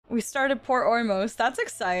We started Port Ormos. That's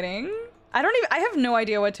exciting. I have no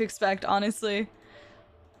idea what to expect, honestly.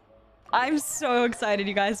 I'm so excited,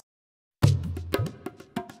 you guys.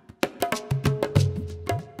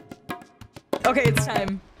 Okay, it's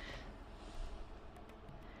time.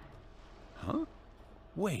 Huh?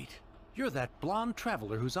 Wait, you're that blonde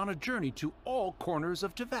traveler who's on a journey to all corners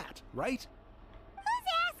of Teyvat, right? Who's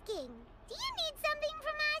asking? Do you need something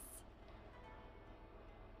from us?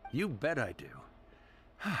 You bet I do.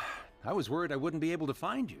 I was worried I wouldn't be able to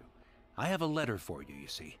find you. I have a letter for you, you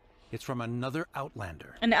see. It's from another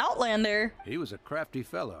Outlander. An Outlander? He was a crafty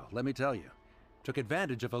fellow, let me tell you. Took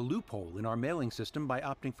advantage of a loophole in our mailing system by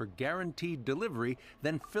opting for guaranteed delivery,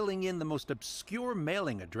 then filling in the most obscure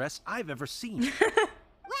mailing address I've ever seen.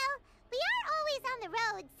 Well, we are always on the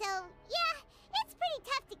road, so yeah, it's pretty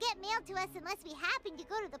tough to get mail to us unless we happen to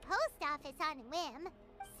go to the post office on a whim.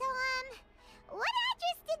 So, what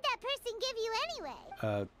address did that person give you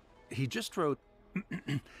anyway? He just wrote,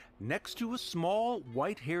 next to a small,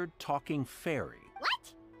 white-haired talking fairy.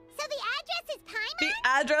 What? So the address is Paimon? The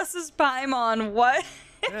address is Paimon. What?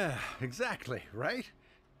 Yeah, exactly, right?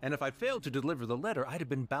 And if I failed to deliver the letter, I'd have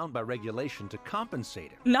been bound by regulation to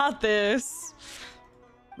compensate him. Not this.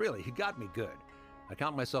 Really, he got me good. I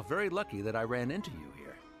count myself very lucky that I ran into you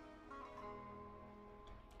here.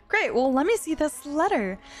 Great, well, let me see this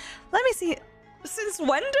letter. Let me see. Since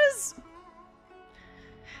when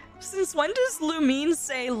does Lumine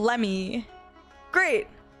say Lemmy? Great.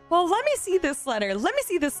 Well, let me see this letter. Let me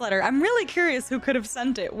see this letter. I'm really curious who could have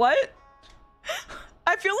sent it. What?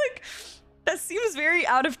 I feel like that seems very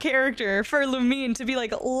out of character for Lumine to be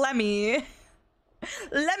like, Lemmy.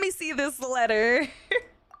 Let me see this letter.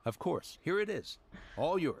 Of course, here it is.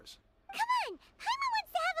 All yours. Come on, Paimon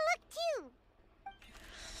wants to have a look too.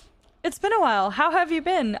 It's been a while. How have you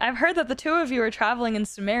been? I've heard that the two of you are traveling in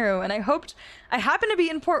Sumeru, and I happen to be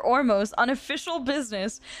in Port Ormos on official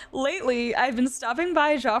business. Lately, I've been stopping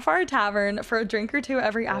by Jafar Tavern for a drink or two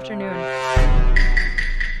every afternoon.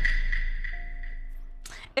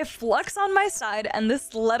 If luck's on my side and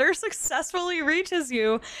this letter successfully reaches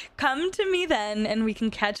you, come to me then and we can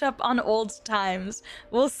catch up on old times.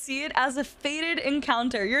 We'll see it as a fated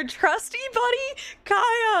encounter. Your trusty buddy,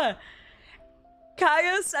 Kaya!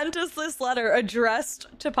 Kaya sent us this letter addressed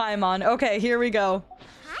to Paimon. Okay, here we go.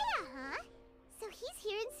 Kaya, huh? So he's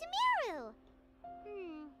here in Sumeru.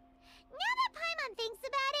 Now that Paimon thinks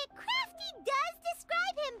about it, Crafty does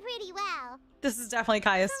describe him pretty well. This is definitely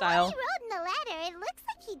Kaya's style. From what he wrote in the letter, it looks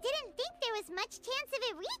like he didn't think there was much chance of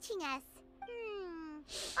it reaching us.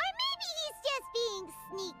 Or maybe he's just being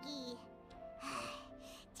sneaky.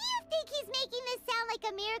 Do you think he's making this sound like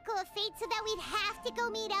a miracle of fate so that we'd have to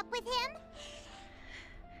go meet up with him?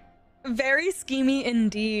 Very schemy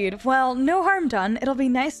indeed. Well, no harm done. It'll be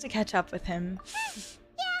nice to catch up with him.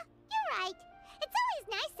 Yeah, you're right. It's always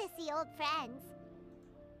nice to see old friends.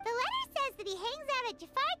 The letter says that he hangs out at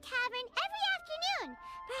Jafar Tavern every afternoon.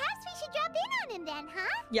 Perhaps we should drop in on him then,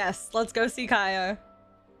 huh? Yes, let's go see Kaya.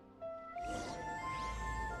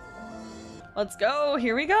 Let's go.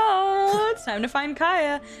 Here we go. It's time to find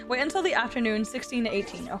Kaya. Wait until the afternoon, 16 to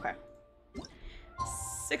 18. Okay.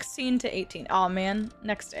 16 to 18. Oh man,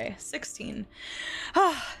 next day. 16.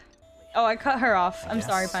 Oh, I cut her off. I'm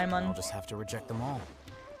sorry, Paimon. I'll just have to reject them all.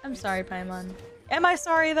 I'm sorry, Paimon. Am I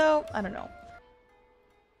sorry though? I don't know.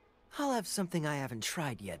 I'll have something I haven't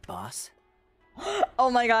tried yet, boss. Oh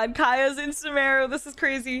my god, Kaya's in Sumeru. This is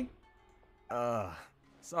crazy.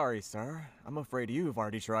 Sorry, sir. I'm afraid you've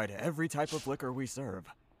already tried every type of liquor we serve.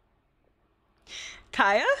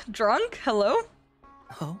 Kaya? Drunk? Hello?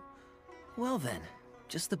 Oh? Well then,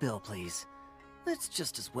 just the bill, please. That's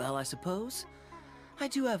just as well, I suppose. I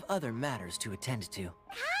do have other matters to attend to.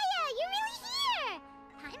 Kaya, you're really here!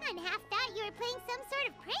 Paimon half thought you were playing some sort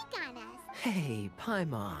of prank on us. Hey,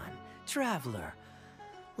 Paimon, traveler.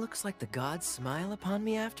 Looks like the gods smile upon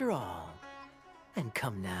me after all. And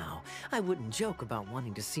come now, I wouldn't joke about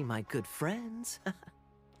wanting to see my good friends.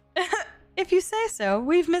 If you say so,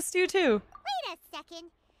 we've missed you too. Wait a second.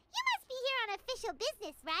 You must be here on official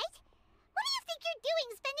business, right? What do you think you're doing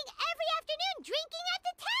spending every afternoon drinking at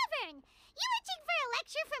the tavern? You itching for a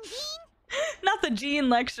lecture from Dean? Not the Jean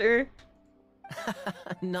lecture.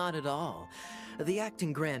 Not at all. The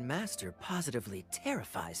acting Grand Master positively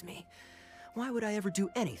terrifies me. Why would I ever do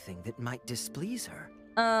anything that might displease her?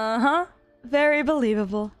 Uh-huh. Very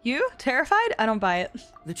believable. You? Terrified? I don't buy it.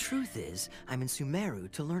 The truth is, I'm in Sumeru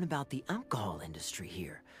to learn about the alcohol industry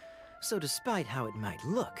here. So despite how it might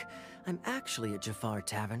look, I'm actually at Jafar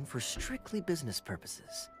Tavern for strictly business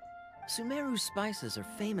purposes. Sumeru's spices are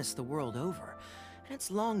famous the world over, and it's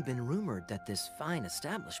long been rumored that this fine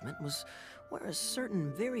establishment was where a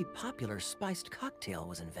certain very popular spiced cocktail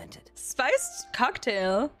was invented. Spiced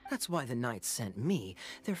cocktail? That's why the Knights sent me,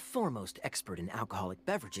 their foremost expert in alcoholic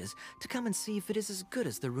beverages, to come and see if it is as good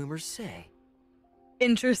as the rumors say.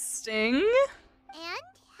 Interesting. And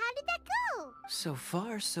how did that go? So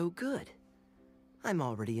far, so good. I'm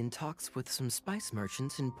already in talks with some spice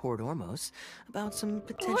merchants in Port Ormos about some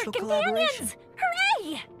potential collaboration.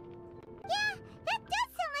 Hooray! Yeah, that does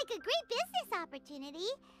sound like a great business opportunity.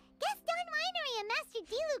 Guess Don Winery and Master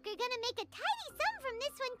D-Luke are gonna make a tidy sum from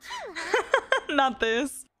this one too, huh? Not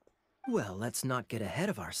this. Well, let's not get ahead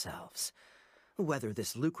of ourselves. Whether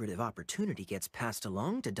this lucrative opportunity gets passed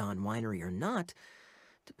along to Don Winery or not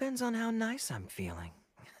depends on how nice I'm feeling.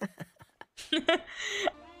 Hey! Using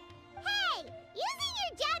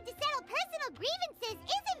your job to settle personal grievances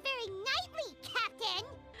isn't very knightly, Captain!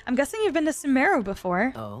 I'm guessing you've been to Sumeru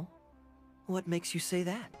before. Oh? What makes you say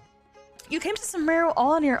that? You came to Sumeru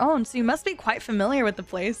all on your own, so you must be quite familiar with the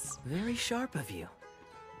place. Very sharp of you.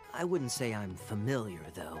 I wouldn't say I'm familiar,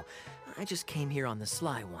 though. I just came here on the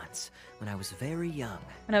sly once, when I was very young.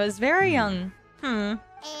 When I was very young. And?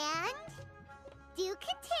 Do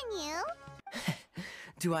continue.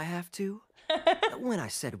 Do I have to? When I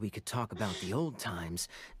said we could talk about the old times,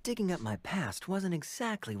 digging up my past wasn't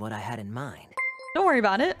exactly what I had in mind. Don't worry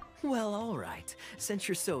about it. Well, all right, since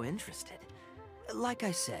you're so interested. Like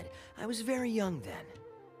I said, I was very young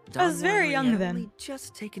then. I was very Winery young had then. only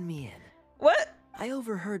just taken me in. What? I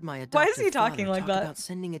overheard my adoptive Why is he talking father like talk that? about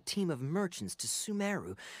sending a team of merchants to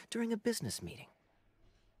Sumeru during a business meeting.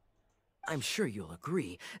 I'm sure you'll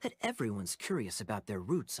agree that everyone's curious about their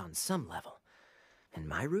roots on some level. And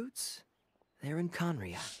my roots? They're in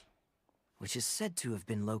Conria, which is said to have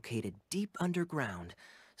been located deep underground,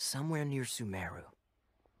 somewhere near Sumeru.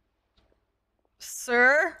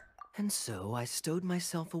 Sir? And so I stowed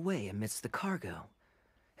myself away amidst the cargo,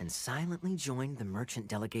 and silently joined the merchant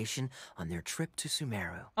delegation on their trip to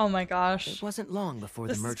Sumeru. Oh my gosh. It wasn't long before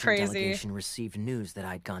This the is merchant crazy. delegation received news that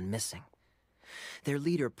I'd gone missing. Their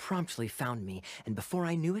leader promptly found me, and before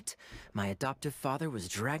I knew it, my adoptive father was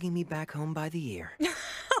dragging me back home by the ear.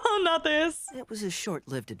 Oh, not this. It was a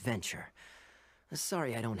short-lived adventure.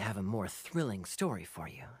 Sorry I don't have a more thrilling story for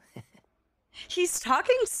you. He's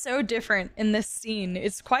talking so different in this scene.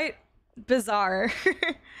 It's quite bizarre.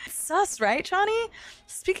 Sus, right, Johnny?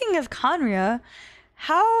 Speaking of Conria,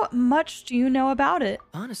 how much do you know about it?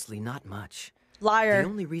 Honestly, not much. Liar. The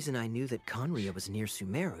only reason I knew that Conria was near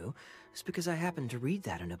Sumeru is because I happened to read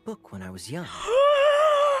that in a book when I was young.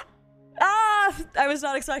 Ah! I was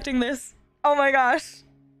not expecting this. Oh my gosh.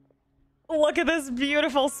 Look at this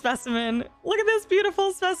beautiful specimen. Look at this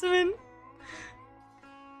beautiful specimen.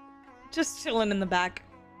 Just chilling in the back.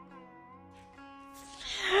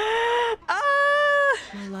 Ah!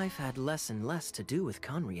 My life had less and less to do with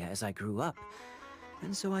Conria as I grew up,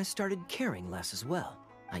 and so I started caring less as well.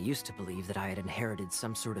 I used to believe that I had inherited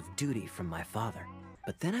some sort of duty from my father.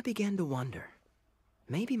 But then I began to wonder.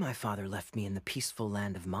 Maybe my father left me in the peaceful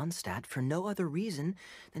land of Mondstadt for no other reason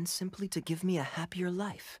than simply to give me a happier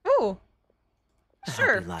life. Ooh. A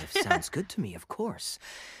Sure. happy life sounds good to me, of course,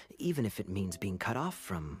 even if it means being cut off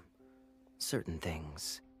from certain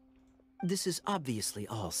things. This is obviously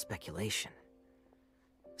all speculation.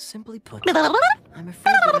 Simply put, I'm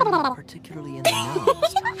afraid that I'm not particularly in the know on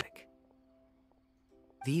this topic.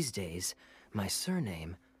 These days, my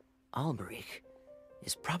surname, Alberich,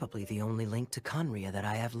 is probably the only link to Conria that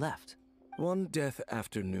I have left. One death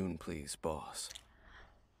afternoon, please, boss.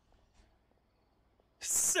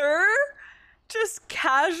 Sir just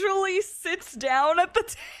casually sits down at the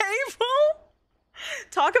table.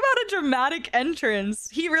 Talk about a dramatic entrance.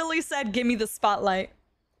 He really said, give me the spotlight.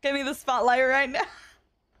 Give me the spotlight right now.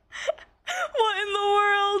 What in the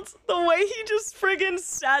world? The way he just friggin'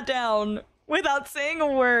 sat down without saying a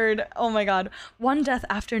word. Oh my god. One death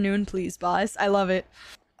afternoon, please, boss. I love it.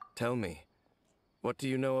 Tell me, what do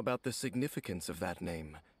you know about the significance of that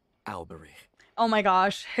name, Alberich? Oh my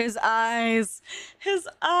gosh. His eyes. His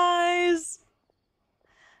eyes.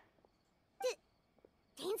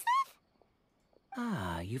 Dainsleif?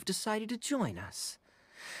 Ah, you've decided to join us.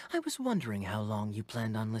 I was wondering how long you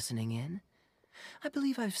planned on listening in. I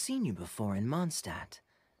believe I've seen you before in Mondstadt.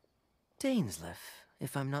 Dainsleif,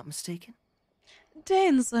 if I'm not mistaken.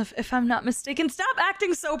 Dainsleif, if I'm not mistaken. Stop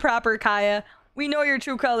acting so proper, Kaya. We know your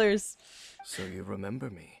true colors. So you remember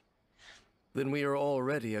me. Then we are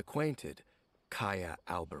already acquainted, Kaya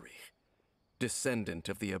Alberich, descendant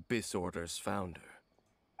of the Abyss Order's founder.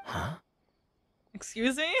 Huh?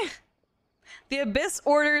 Excuse me? The Abyss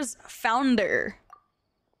Order's founder.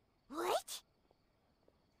 What?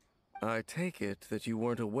 I take it that you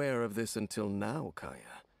weren't aware of this until now,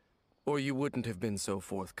 Kaya. Or you wouldn't have been so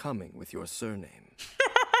forthcoming with your surname.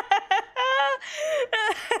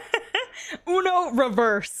 Uno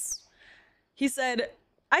reverse. He said,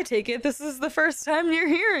 I take it this is the first time you're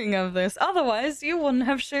hearing of this. Otherwise, you wouldn't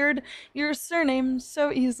have shared your surname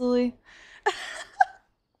so easily.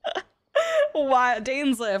 Why,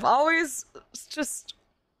 Dainsleif, always just,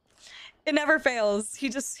 it never fails.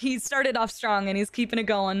 He started off strong and he's keeping it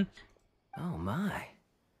going. Oh my.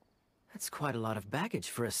 That's quite a lot of baggage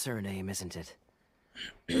for a surname, isn't it?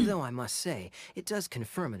 Though I must say, it does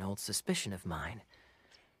confirm an old suspicion of mine.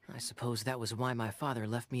 I suppose that was why my father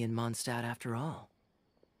left me in Mondstadt after all.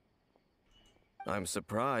 I'm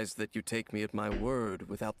surprised that you take me at my word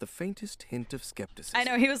without the faintest hint of skepticism. I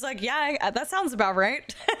know, he was like, yeah, that sounds about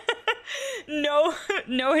right. No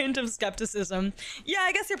hint of skepticism. Yeah,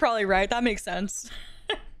 I guess you're probably right. That makes sense.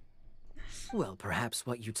 Well, perhaps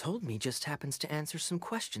what you told me just happens to answer some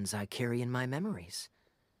questions I carry in my memories.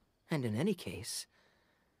 And in any case,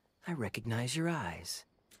 I recognize your eyes.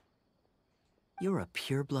 You're a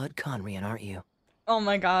pure-blood Conrian, aren't you? Oh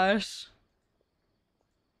my gosh.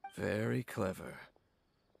 Very clever.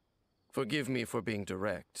 Forgive me for being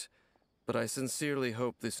direct, but I sincerely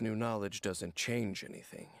hope this new knowledge doesn't change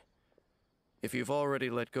anything. If you've already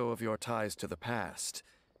let go of your ties to the past,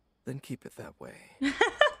 then keep it that way.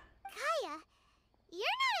 Kaya,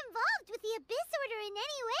 you're not involved with the Abyss Order in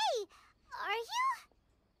any way, are you?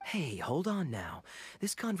 Hey, hold on now.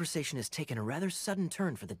 This conversation has taken a rather sudden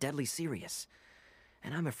turn for the deadly serious.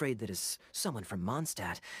 And I'm afraid that as someone from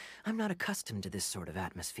Mondstadt, I'm not accustomed to this sort of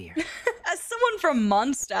atmosphere. As someone from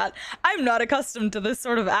Mondstadt, I'm not accustomed to this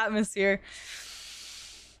sort of atmosphere.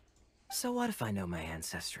 So what if I know my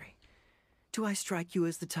ancestry? Do I strike you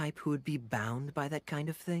as the type who would be bound by that kind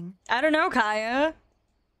of thing? I don't know, Kaya.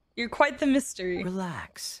 You're quite the mystery.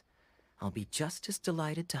 Relax. I'll be just as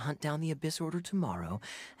delighted to hunt down the Abyss Order tomorrow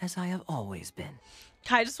as I have always been.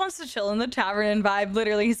 Kai just wants to chill in the tavern and vibe.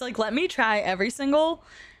 Literally, he's like, let me try every single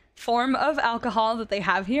form of alcohol that they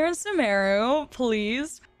have here in Sumeru,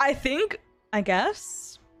 please. I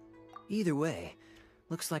guess. Either way,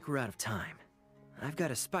 looks like we're out of time. I've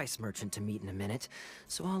got a spice merchant to meet in a minute,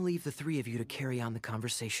 so I'll leave the three of you to carry on the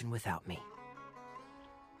conversation without me.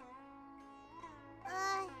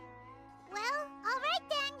 Well, alright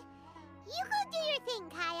then. You go do your thing,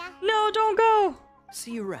 Kaya. No, don't go.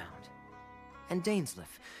 See you around. And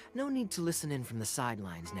Dainsleif, no need to listen in from the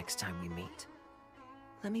sidelines next time we meet.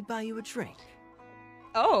 Let me buy you a drink.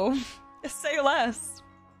 Oh, say less.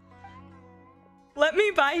 Let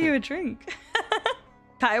me buy you a drink.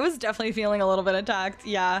 Kai was definitely feeling a little bit attacked.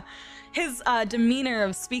 Yeah. His demeanor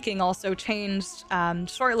of speaking also changed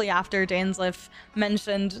shortly after Dainsleif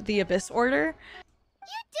mentioned the Abyss Order.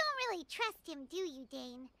 You don't really trust him, do you,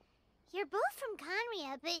 Dane? You're both from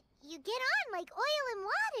Conria, but you get on like oil and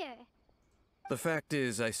water. The fact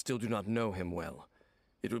is, I still do not know him well.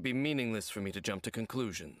 It would be meaningless for me to jump to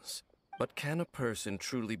conclusions. But can a person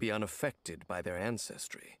truly be unaffected by their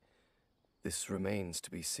ancestry? This remains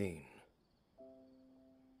to be seen.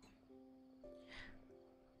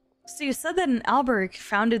 So you said that an Alberic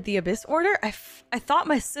founded the Abyss Order? I thought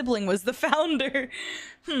my sibling was the founder.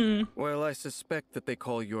 Well, I suspect that they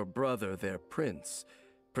call your brother their prince,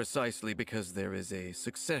 precisely because there is a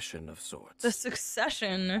succession of sorts. The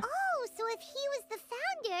succession. Oh, so if he was the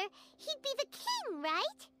founder, he'd be the king,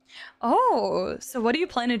 right? Oh, so what do you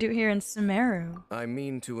plan to do here in Sumeru? I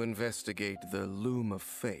mean to investigate the Loom of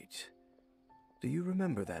Fate. Do you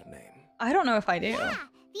remember that name? I don't know if I do. Yeah,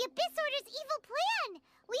 the Abyss Order's evil plan.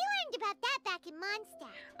 We learned about that back in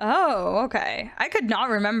Mondstadt. Oh, okay. I could not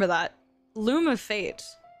remember that. Loom of Fate.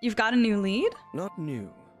 You've got a new lead? Not new.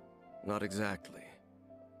 Not exactly.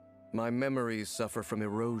 My memories suffer from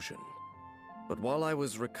erosion. But while I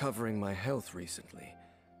was recovering my health recently,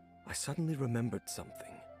 I suddenly remembered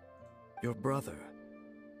something. Your brother.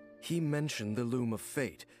 He mentioned the Loom of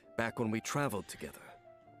Fate back when we traveled together.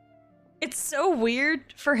 It's so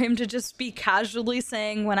weird for him to just be casually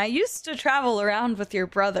saying, when I used to travel around with your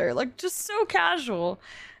brother. Like, just so casual.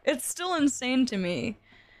 It's still insane to me.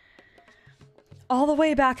 All the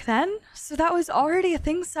way back then? So that was already a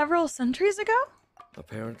thing several centuries ago?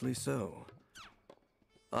 Apparently so.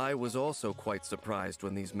 I was also quite surprised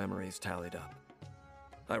when these memories tallied up.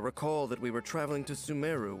 I recall that we were traveling to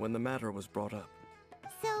Sumeru when the matter was brought up.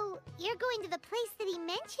 So, you're going to the place that he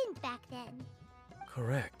mentioned back then?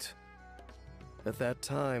 Correct. At that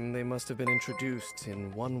time, they must have been introduced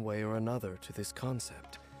in one way or another to this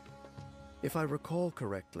concept. If I recall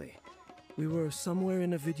correctly, we were somewhere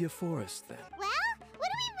in Avidya Forest then. Well, what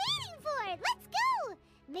are we waiting for? Let's go!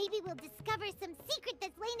 Maybe we'll discover some secret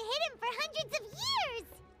that's lain hidden for hundreds of years!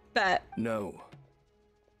 Bet. No.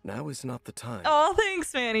 Now is not the time. Oh,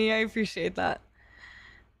 thanks, Manny. I appreciate that.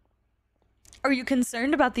 Are you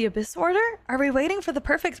concerned about the Abyss Order? Are we waiting for the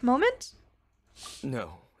perfect moment?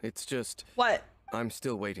 No, it's just... What? I'm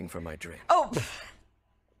still waiting for my drink. Oh,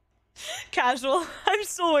 casual. I'm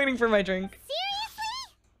still waiting for my drink.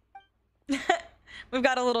 Seriously? We've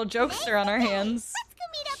got a little jokester on our hands. Let's go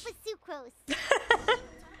meet up with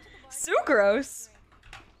Sucrose. Sucrose?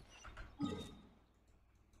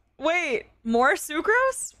 Wait, more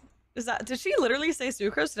sucrose? Did she literally say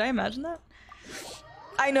sucrose? Did I imagine that?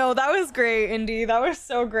 I know, that was great, Indy. That was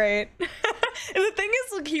so great. And the thing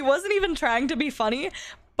is, like, he wasn't even trying to be funny,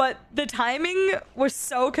 but the timing was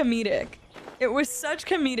so comedic. It was such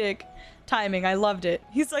comedic timing. I loved it.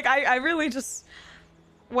 He's like, I really just...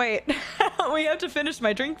 Wait, we have to finish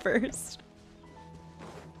my drink first.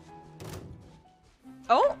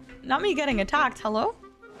 Oh, not me getting attacked. Hello?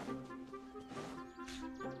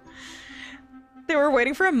 They were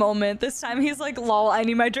waiting for a moment. This time he's like, lol, I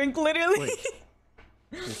need my drink, literally. Wait.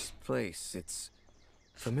 This place, it's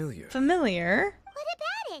familiar. Familiar? What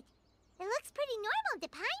about it? It looks pretty normal to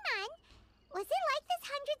Paimon. Was it like this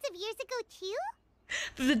hundreds of years ago too?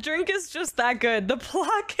 The drink is just that good. The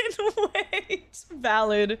plot can wait.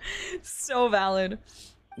 Valid. So valid.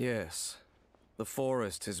 Yes. The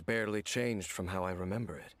forest has barely changed from how I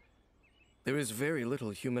remember it. There is very little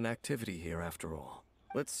human activity here after all.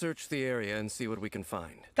 Let's search the area and see what we can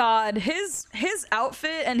find. God, his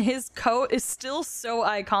outfit and his coat is still so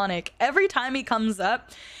iconic. Every time he comes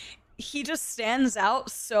up, he just stands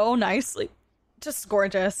out so nicely. Just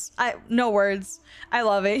gorgeous. No words. I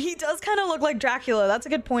love it. He does kind of look like Dracula. That's a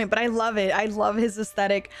good point, but I love it. I love his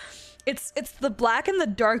aesthetic. It's the black and the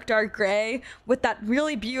dark gray with that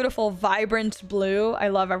really beautiful vibrant blue. I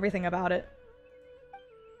love everything about it.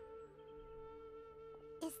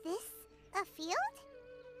 Is this a field?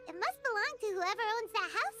 It must belong to whoever owns that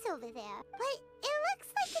house over there. But it looks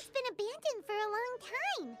like it's been abandoned for a long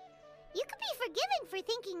time. You could be forgiven for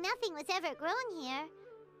thinking nothing was ever grown here.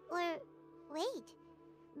 Or, wait,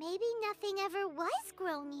 maybe nothing ever was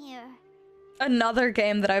grown here. Another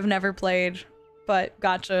game that I've never played, but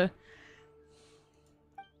gotcha.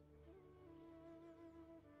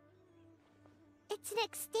 It's an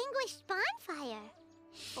extinguished bonfire.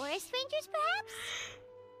 Forest rangers, perhaps?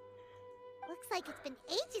 Looks like it's been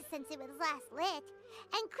ages since it was last lit.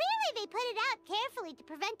 And clearly they put it out carefully to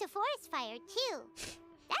prevent a forest fire, too.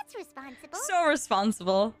 That's responsible. So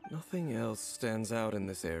responsible. Nothing else stands out in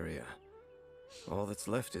this area. All that's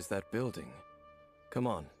left is that building. Come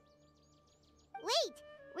on. Wait,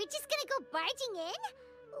 we're just gonna go barging in?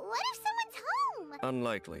 What if someone's home?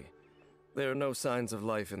 Unlikely. There are no signs of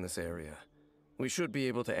life in this area. We should be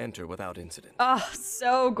able to enter without incident. Oh,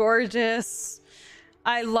 so gorgeous.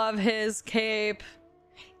 I love his cape.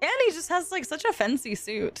 And he just has like such a fancy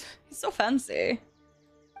suit. He's so fancy.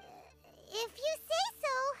 If you say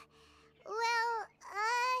so. Well,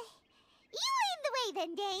 you lead the way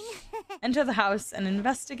then, Dane. Enter the house and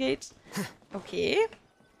investigate. Okay.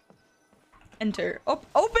 Enter.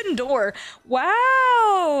 Open door.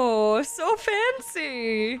 Wow. So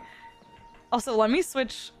fancy. Also, let me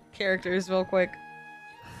switch characters real quick.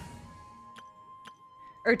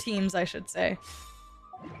 Or teams, I should say.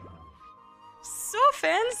 So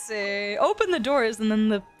fancy. Open the doors and then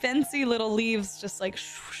the fancy little leaves just like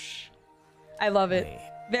swoosh. I love it.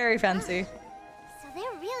 Very fancy. So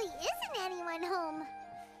there really isn't anyone home.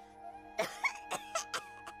 Ugh,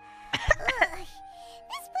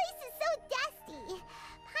 this place is so dusty.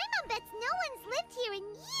 Paimon bets no one's lived here in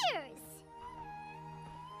years.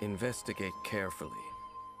 Investigate carefully.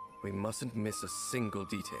 We mustn't miss a single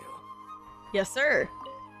detail. Yes, sir.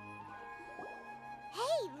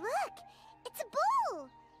 Hey, look! It's a bull!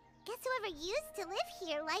 Guess whoever used to live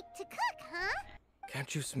here liked to cook, huh?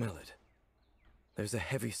 Can't you smell it? There's a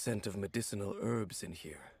heavy scent of medicinal herbs in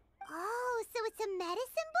here. Oh, so it's a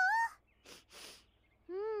medicine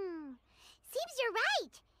bull? Seems you're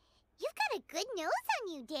right. You've got a good nose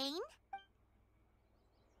on you, Dane.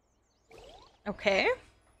 Okay.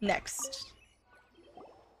 Next.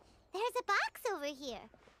 There's a box over here.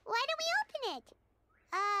 Why don't we open it?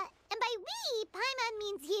 And by we, Paimon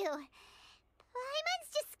means you. Paimon's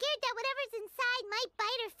just scared that whatever's inside might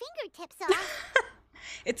bite her fingertips off.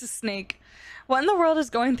 It's a snake. What in the world is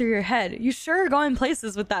going through your head? You sure are going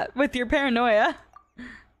places with that, with your paranoia.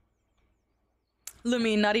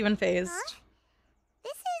 Lumi, not even phased. Huh?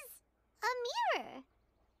 This is a mirror.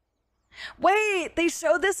 Wait, they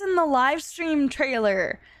showed this in the live stream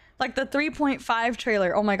trailer. Like the 3.5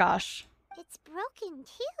 trailer. Oh my gosh. It's broken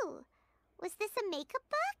too. Was this a makeup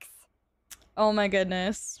box? Oh my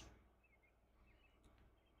goodness.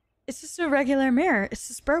 It's just a regular mirror. It's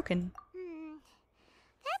just broken.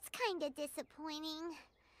 That's kinda disappointing.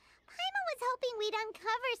 Paimon was hoping we'd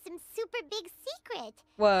uncover some super big secret.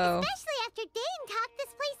 Whoa. Especially after Dane talked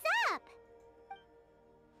this place up.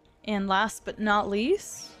 And last but not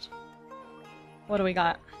least, what do we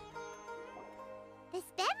got? This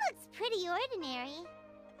bed looks pretty ordinary.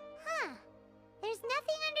 Huh. There's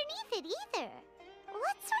nothing underneath it either.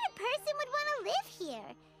 What sort of person would want to live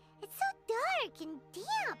here? It's so dark and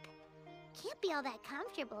damp. Can't be all that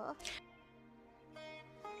comfortable.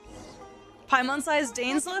 Paimon-sized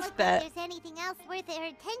Dane's Doesn't lift look bet. like there's anything else worth our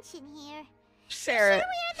attention here. Share it. Sure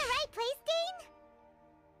we're in the right place, Dane?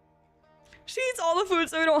 She eats all the food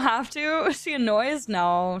so we don't have to. She annoys?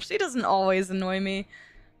 No, she doesn't always annoy me.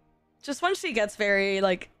 Just when she gets very,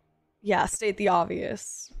 like, yeah, state the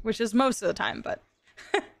obvious. Which is most of the time, but...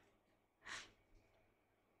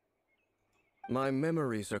 My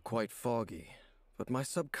memories are quite foggy, but my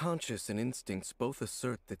subconscious and instincts both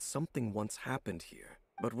assert that something once happened here.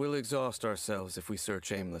 But we'll exhaust ourselves if we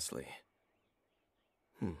search aimlessly.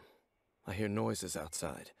 I hear noises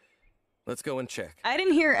outside. Let's go and check. I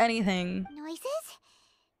didn't hear anything. Noises?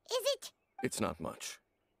 Is it? It's not much.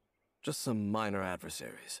 Just some minor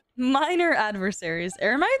adversaries. Minor adversaries.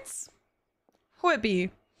 Eremites? Who it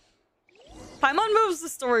be? Paimon moves the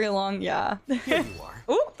story along, yeah. Here you are.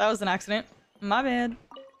 Ooh, that was an accident. My bad.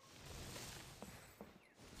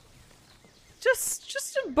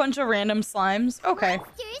 Just a bunch of random slimes. Okay.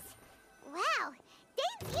 Monsters? Wow,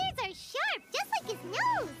 Dane's ears are sharp, just like his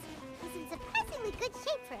nose. He's in surprisingly good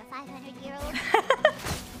shape for a 500-year-old.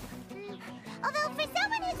 Although for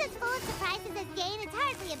someone who's as full of surprises as Dane, it's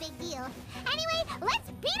hardly a big deal. Anyway,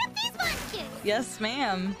 let's beat up these monsters! Yes,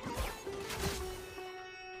 ma'am.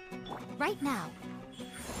 Right now.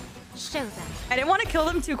 Show them. I didn't want to kill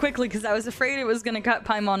them too quickly because I was afraid it was going to cut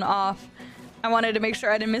Paimon off. I wanted to make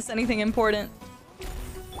sure I didn't miss anything important.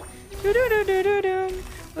 Emerge.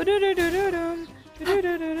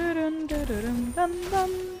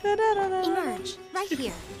 Right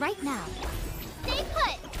here. Right now. Stay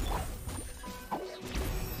put!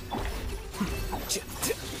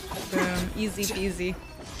 Boom. Easy peasy.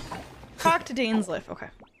 Talk to Dane's lift. Okay.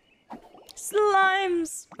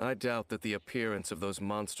 Slimes! I doubt that the appearance of those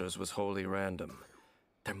monsters was wholly random.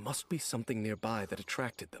 There must be something nearby that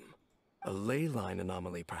attracted them. A ley line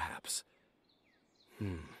anomaly, perhaps.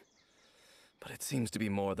 But it seems to be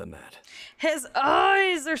more than that. His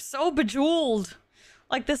eyes are so bejeweled.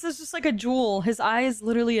 Like, this is just like a jewel. His eye is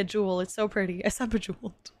literally a jewel. It's so pretty. I said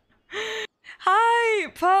bejeweled. Hi,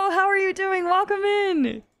 Poe. How are you doing? Welcome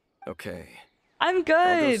in. Okay. I'm I'll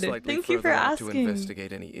go good. slightly Thank you for further out to asking.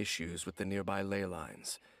 investigate any issues with the nearby ley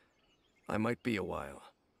lines. I might be a while.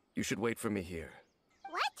 You should wait for me here.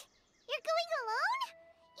 What? You're going alone?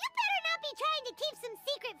 You better not be trying to keep some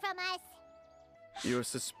secret from us. Your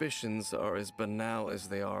suspicions are as banal as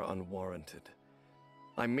they are unwarranted.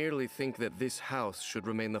 I merely think that this house should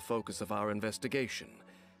remain the focus of our investigation,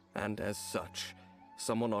 and as such,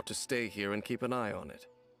 someone ought to stay here and keep an eye on it.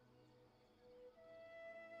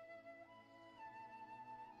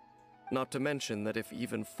 Not to mention that if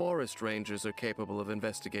even forest rangers are capable of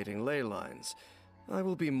investigating ley lines, I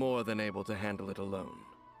will be more than able to handle it alone.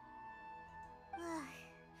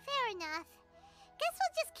 Fair enough. Guess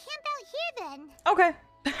we'll just camp out here then. Okay.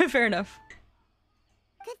 Fair enough.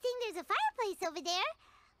 Good thing there's a fireplace over there.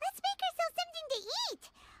 Let's make ourselves something to eat.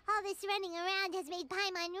 All this running around has made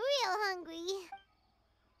Paimon real hungry.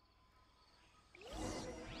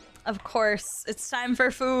 Of course. It's time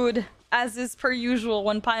for food. As is per usual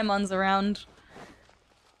when Paimon's around.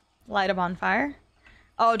 Light a bonfire.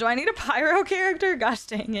 Oh, do I need a pyro character? Gosh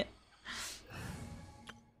dang it.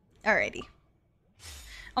 Alrighty.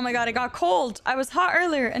 Oh my god, it got cold. I was hot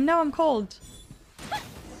earlier and now I'm cold.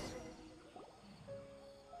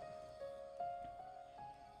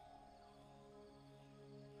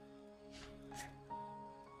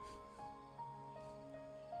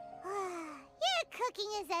 Your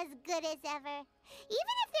cooking is as good as ever.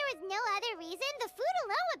 Even if there was no other reason, the food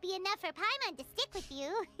alone would be enough for Paimon to stick with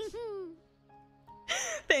you.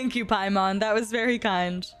 Thank you, Paimon. That was very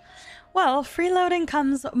kind. Well, freeloading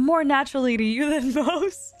comes more naturally to you than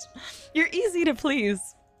most. You're easy to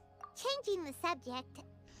please. Changing the subject,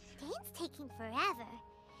 Dane's taking forever.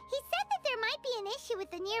 He said that there might be an issue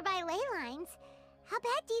with the nearby ley lines. How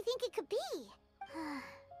bad do you think it could be?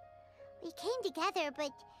 We came together,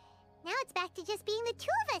 but now it's back to just being the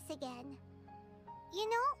two of us again. You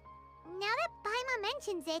know, now that Paimon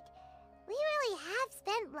mentions it, we really have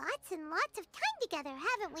spent lots and lots of time together,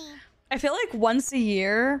 haven't we? I feel like once a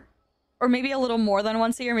year, or maybe a little more than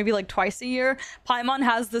once a year, maybe like twice a year, Paimon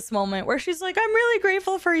has this moment where she's like, I'm really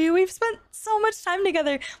grateful for you. We've spent so much time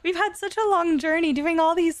together. We've had such a long journey doing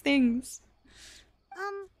all these things.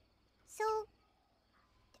 So,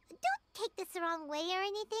 don't take this the wrong way or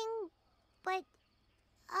anything, but,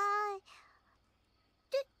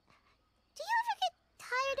 do you ever get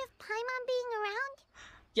tired of Paimon being around?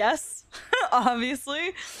 Yes,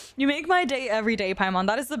 obviously. You make my day every day, Paimon.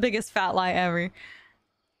 That is the biggest fat lie ever.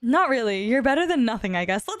 Not really. You're better than nothing, I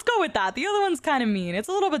guess. Let's go with that. The other one's kind of mean. It's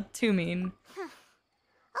a little bit too mean.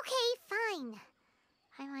 Okay, fine.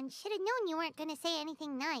 Paimon should have known you weren't gonna say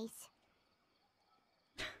anything nice.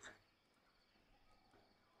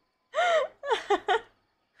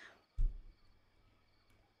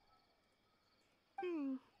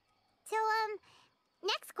 So,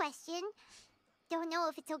 next question. Don't know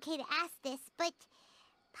if it's okay to ask this, but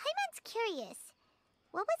Paimon's curious.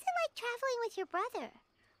 What was it like traveling with your brother?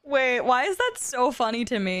 Wait, why is that so funny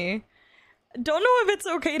to me? Don't know if it's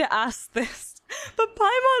okay to ask this, but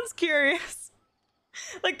Paimon's curious.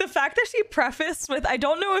 Like the fact that she prefaced with, I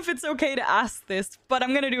don't know if it's okay to ask this, but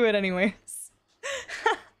I'm gonna do it anyways.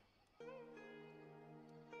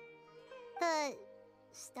 The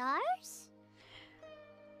stars?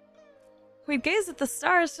 We'd gaze at the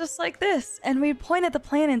stars just like this, and we'd point at the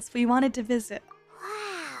planets we wanted to visit.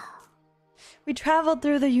 Wow. We traveled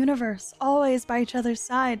through the universe, always by each other's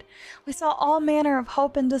side. We saw all manner of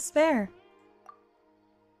hope and despair.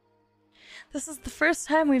 This is the first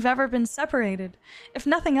time we've ever been separated. If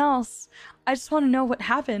nothing else, I just want to know what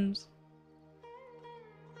happened.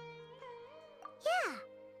 Yeah,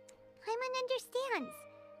 Paimon understands.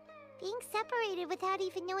 Being separated without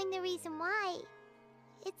even knowing the reason why,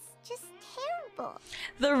 it's just terrible.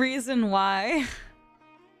 The reason why.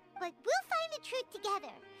 But we'll find the truth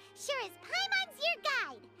together. Sure as Paimon's your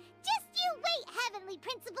guide. Just you wait, Heavenly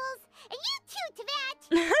Principles, and you too,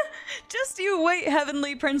 Teyvat. Just you wait,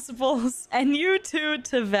 Heavenly Principles, and you too,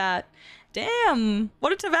 Teyvat. Damn, what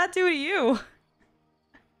did Teyvat do to you?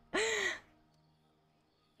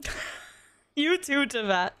 You too,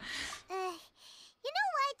 Teyvat. You know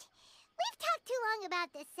what? We've talked too long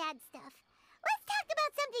about this sad stuff. Let's talk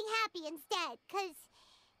about something happy instead, because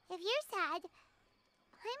if you're sad,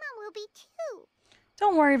 Paimon will be too.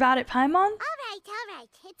 Don't worry about it, Paimon. All right.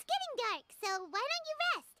 It's getting dark, so why don't you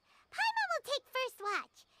rest? Paimon will take first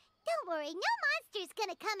watch. Don't worry, no monster's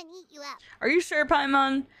gonna come and eat you up. Are you sure,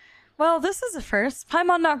 Paimon? Well, this is a first.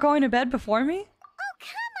 Paimon not going to bed before me? Oh,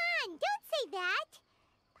 come on! Don't say that!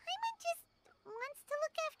 Paimon just wants to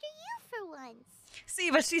look after you for once. See,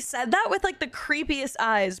 but she said that with like the creepiest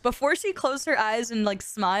eyes. Before she closed her eyes and like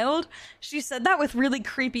smiled, she said that with really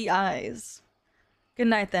creepy eyes. Good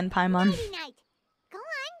night then, Paimon. Nighty night. Go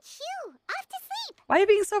on, shoo! Off to sleep! Why are you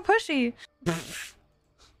being so pushy?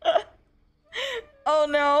 Oh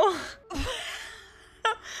no.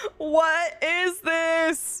 What is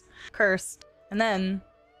this? Cursed. And then...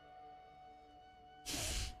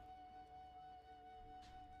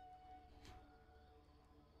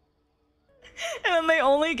 and then they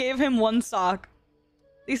only gave him one sock.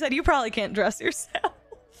 They said, you probably can't dress yourself.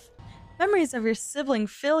 Memories of your sibling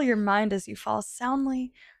fill your mind as you fall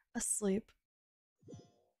soundly asleep.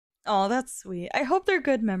 Oh, that's sweet. I hope they're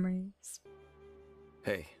good memories.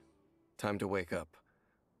 Hey, time to wake up.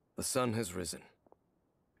 The sun has risen.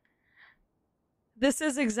 This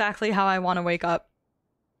is exactly how I want to wake up.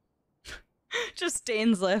 Just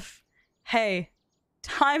Dainsleif. Hey,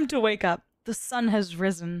 time to wake up. The sun has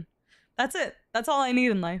risen. That's it. That's all I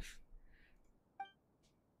need in life.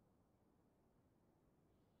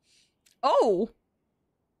 Oh!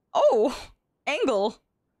 Oh! Angle!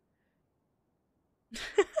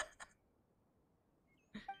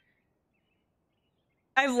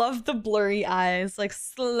 I love the blurry eyes, like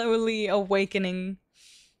slowly awakening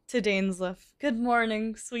to Dainsleif. Good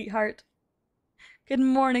morning, sweetheart. Good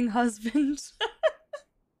morning, husband.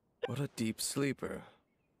 What a deep sleeper.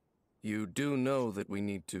 You do know that we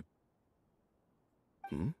need to...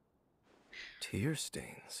 Tear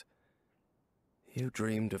stains. You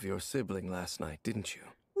dreamed of your sibling last night, didn't you?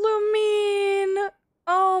 Lumine!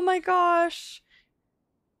 Oh my gosh.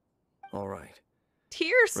 All right.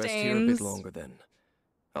 Tear stains. Rest here a bit longer then.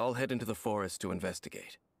 I'll head into the forest to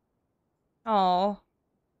investigate. Oh.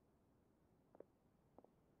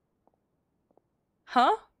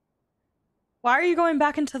 Huh? Why are you going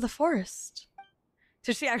back into the forest?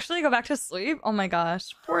 Did she actually go back to sleep? Oh my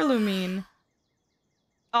gosh. Poor Lumine.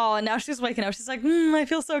 Oh, and now she's waking up. She's like, I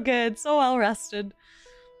feel so good. So well rested.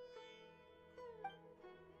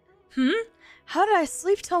 How did I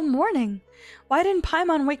sleep till morning? Why didn't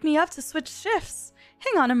Paimon wake me up to switch shifts?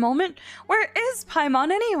 Hang on a moment. Where is Paimon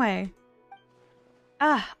anyway?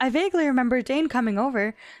 Ah, I vaguely remember Dane coming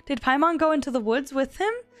over. Did Paimon go into the woods with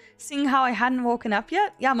him? Seeing how I hadn't woken up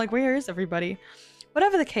yet? Yeah, I'm like, where is everybody?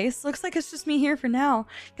 Whatever the case, looks like it's just me here for now.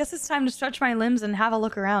 Guess it's time to stretch my limbs and have a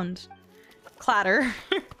look around. Clatter.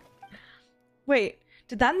 Wait,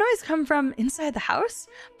 did that noise come from inside the house?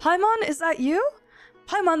 Paimon, is that you?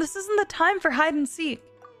 Paimon, this isn't the time for hide and seek.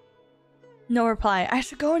 No reply. I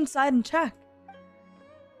should go inside and check.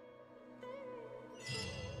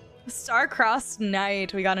 Star-crossed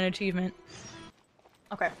night. We got an achievement.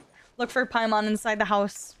 Okay. Look for Paimon inside the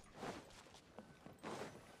house.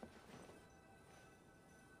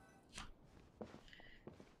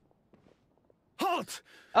 Halt!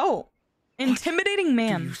 Oh. Intimidating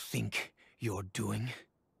man. What do you think you're doing?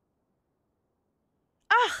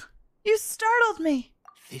 Ah! You startled me.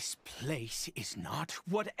 This place is not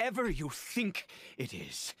whatever you think it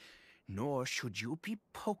is. Nor should you be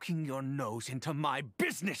poking your nose into my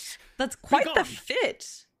business. That's quite the Begone.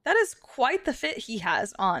 fit. That is quite the fit he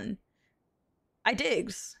has on. I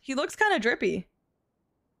digs. He looks kind of drippy.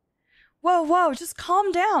 Whoa, whoa, just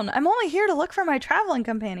calm down. I'm only here to look for my traveling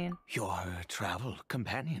companion. Your travel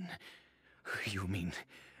companion? You mean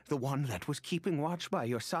the one that was keeping watch by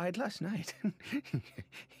your side last night?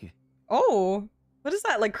 Oh, what is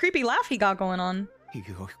that, like, creepy laugh he got going on?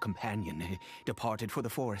 Your companion departed for the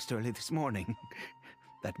forest early this morning.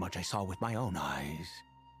 That much I saw with my own eyes.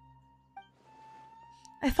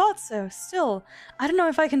 I thought so. Still, I don't know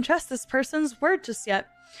if I can trust this person's word just yet.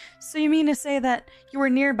 So you mean to say that you were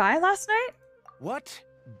nearby last night? What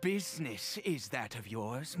business is that of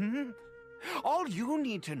yours, hmm? All you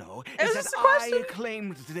need to know It is was that just a question. I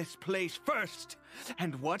claimed this place first.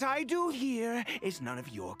 And what I do here is none of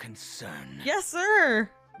your concern. Yes, sir.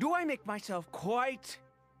 Do I make myself quite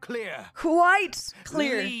clear? Quite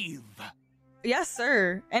clear. Leave. Yes,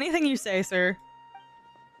 sir. Anything you say, sir.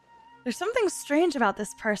 There's something strange about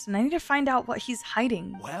this person. I need to find out what he's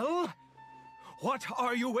hiding. Well, what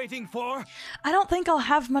are you waiting for? I don't think I'll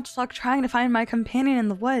have much luck trying to find my companion in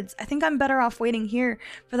the woods. I think I'm better off waiting here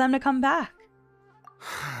for them to come back.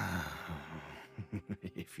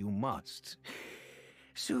 If you must,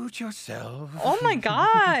 suit yourself. Oh my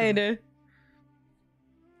god.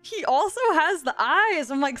 He also has the eyes.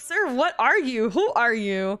 I'm like, sir, what are you? Who are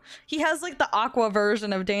you? He has like the aqua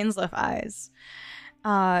version of Dainsleif eyes.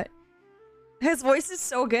 His voice is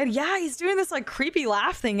so good. Yeah, he's doing this like creepy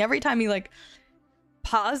laugh thing every time he like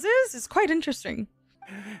pauses. It's quite interesting.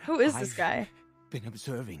 Who is this guy? Been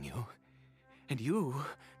observing you, and you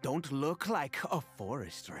don't look like a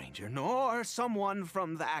forest ranger, nor someone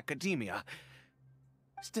from the academia.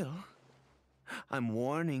 Still, I'm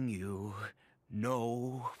warning you,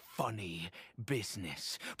 no funny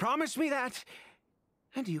business. Promise me that,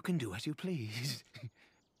 and you can do as you please.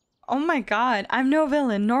 Oh my god, I'm no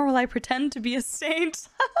villain, nor will I pretend to be a saint.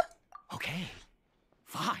 Okay,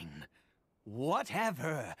 fine.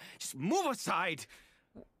 Whatever. Just move aside.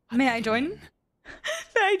 May I join?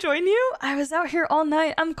 May I join you? I was out here all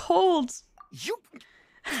night. I'm cold. You.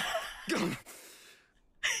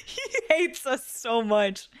 He hates us so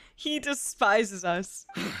much. He despises us.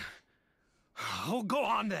 Oh, go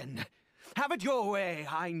on then. Have it your way.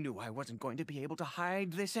 I knew I wasn't going to be able to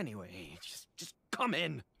hide this anyway. Just come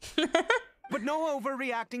in. But no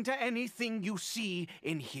overreacting to anything you see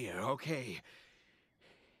in here, okay?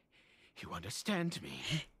 You understand me?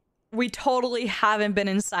 We totally haven't been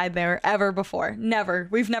inside there ever before. Never.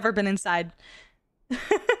 We've never been inside.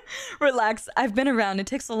 Relax. I've been around. It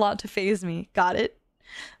takes a lot to phase me. Got it?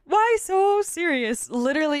 Why so serious?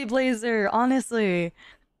 Literally, Blazer. Honestly.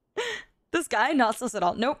 This guy, not sus at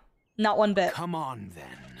all. Nope. Not one bit. Come on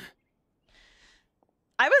then.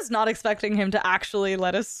 I was not expecting him to actually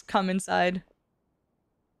let us come inside.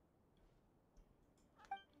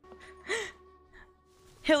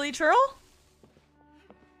 Hilly Churl?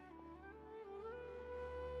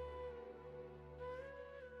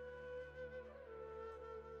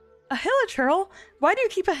 A hilichurl? Why do you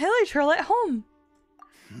keep a hilichurl at home?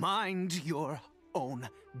 Mind your own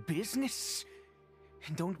business.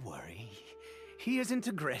 And don't worry, he isn't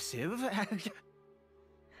aggressive.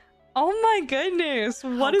 Oh my goodness,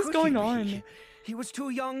 what How is could going he on? be? He was too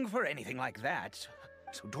young for anything like that.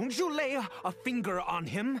 So don't you lay a finger on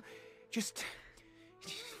him. Just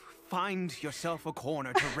find yourself a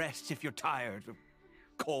corner to rest if you're tired or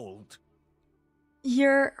cold.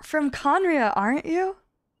 You're from Conria, aren't you?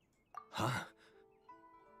 Huh?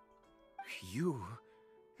 You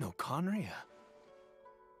know Conria?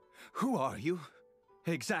 Who are you,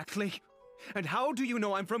 exactly? And how do you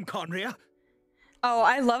know I'm from Conria? Oh,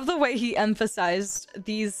 I love the way he emphasized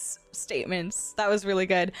these statements. That was really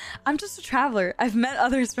good. I'm just a traveler. I've met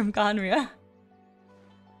others from Conria.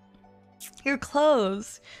 Your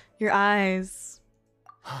clothes, your eyes.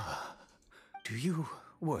 Do you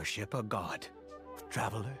worship a god,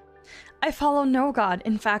 traveler? I follow no god.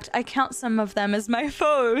 In fact, I count some of them as my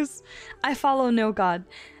foes. I follow no god,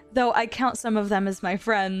 though I count some of them as my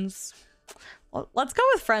friends. Well, let's go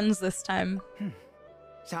with friends this time.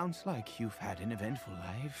 Sounds like you've had an eventful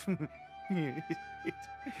life.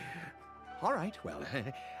 All right, well,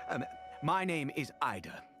 my name is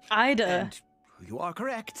Ida. Ida. And you are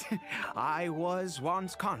correct. I was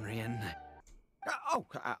once Conrian.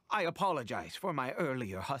 I apologize for my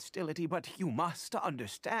earlier hostility, but you must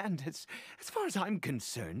understand, as far as I'm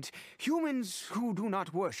concerned, humans who do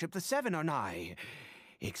not worship the Seven are nigh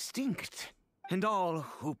extinct, and all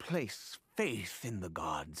who place faith in the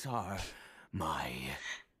gods are my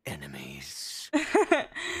enemies.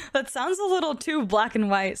 That sounds a little too black and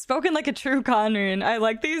white. Spoken like a true Conrian. I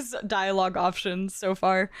like these dialogue options so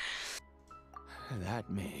far. That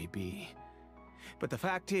may be. But the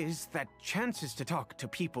fact is that chances to talk to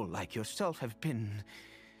people like yourself have been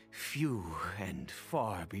few and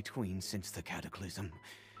far between since the cataclysm.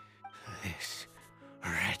 This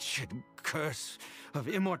wretched curse of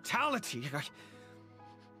immortality.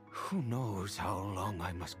 Who knows how long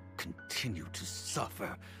I must continue to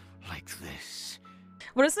suffer like this?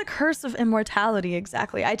 What is the curse of immortality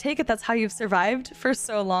exactly? I take it that's how you've survived for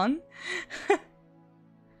so long.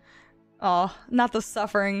 Oh, not the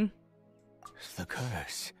suffering. The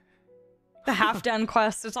curse. The half-done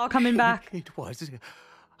quest. It's all coming back. It was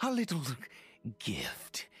a little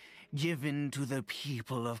gift given to the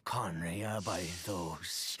people of Conria by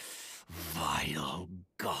those vile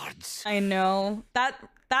gods. I know.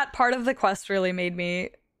 That part of the quest really made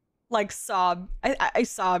me, like, sob. I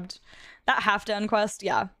sobbed. That half-done quest,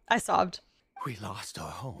 yeah. I sobbed. We lost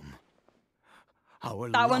our home.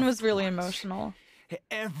 Our That one loved was really ones. emotional.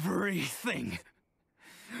 Everything.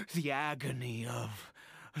 The agony of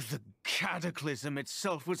the cataclysm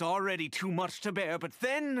itself was already too much to bear, but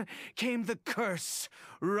then came the curse,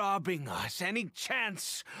 robbing us any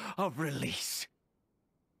chance of release.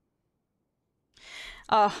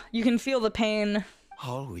 Oh, you can feel the pain.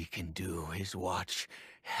 All we can do is watch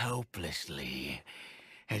helplessly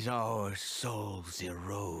as our souls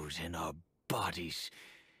erode and our bodies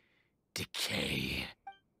decay.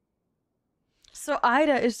 So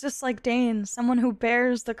Ida is just like Dane, someone who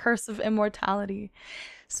bears the curse of immortality.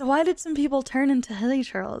 So why did some people turn into hilly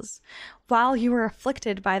churls while you were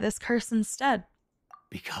afflicted by this curse instead?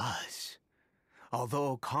 Because,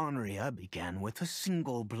 although Conria began with a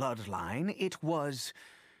single bloodline, it was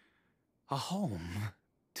a home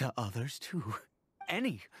to others too.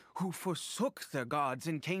 Any who forsook their gods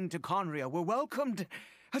and came to Conria were welcomed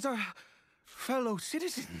as our fellow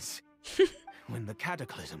citizens. When the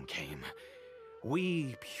cataclysm came,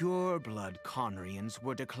 we pure-blood Conrians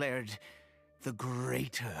were declared the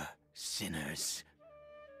greater sinners.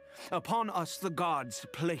 Upon us the gods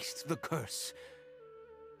placed the curse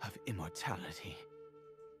of immortality.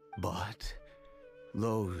 But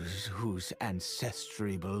those whose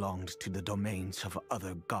ancestry belonged to the domains of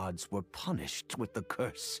other gods were punished with the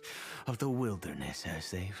curse of the wilderness as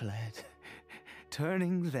they fled,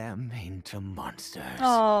 turning them into monsters.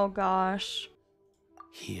 Oh, gosh.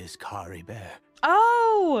 He is Caribert.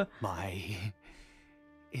 Oh! My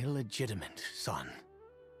illegitimate son.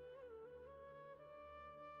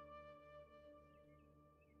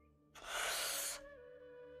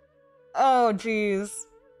 Oh, jeez.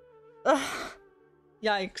 Ugh.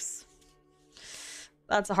 Yikes.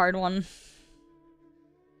 That's a hard one.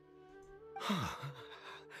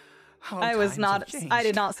 How I was times not, have changed. I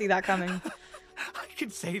did not see that coming. I can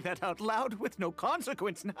say that out loud with no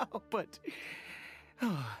consequence now, but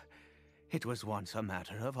it was once a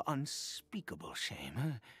matter of unspeakable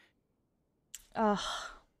shame. Ugh.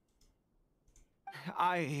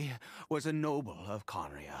 I was a noble of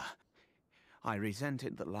Conria. I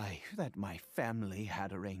resented the life that my family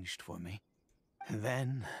had arranged for me.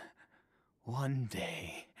 Then, one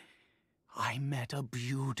day, I met a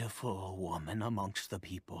beautiful woman amongst the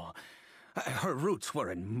people. Her roots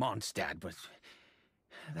were in Mondstadt, but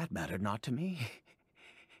that mattered not to me.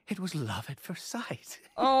 It was love at first sight.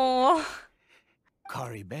 Oh.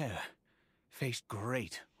 Caribert faced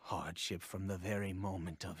great hardship from the very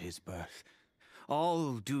moment of his birth.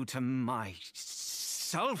 All due to my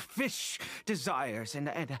selfish desires,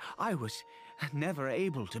 and I was never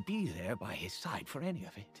able to be there by his side for any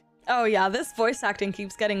of it. Oh yeah, this voice acting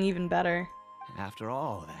keeps getting even better. After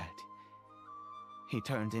all that, he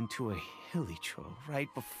turned into a hilly troll right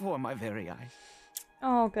before my very eyes.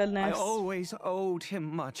 Oh, I goodness. always owed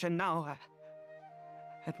him much, and now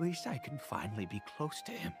at least I can finally be close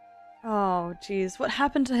to him. Oh, geez. What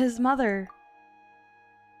happened to his mother?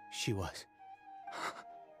 She was.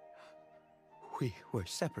 We were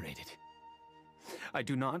separated. I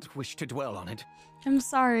do not wish to dwell on it. I'm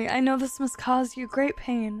sorry. I know this must cause you great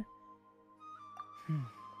pain.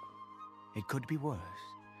 It could be worse.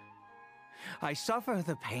 I suffer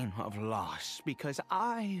the pain of loss because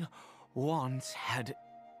I once had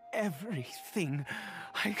everything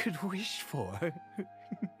I could wish for.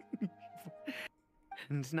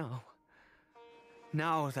 And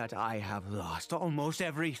now that I have lost almost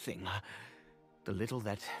everything, the little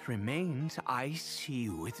that remains I see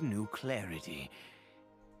with new clarity.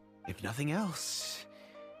 If nothing else,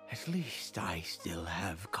 at least I still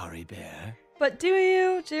have Caribert. But do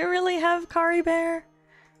you? Do you really have Caribert?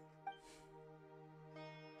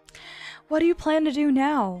 What do you plan to do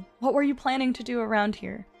now? What were you planning to do around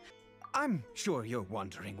here? I'm sure you're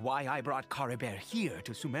wondering why I brought Caribert here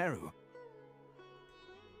to Sumeru.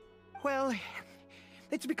 Well,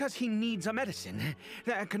 it's because he needs a medicine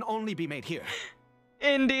that can only be made here.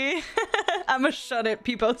 Indy. I'ma shut it,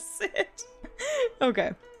 people. Sit.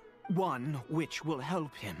 Okay. One which will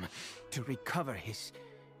help him to recover his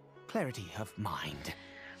clarity of mind.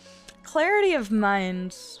 Clarity of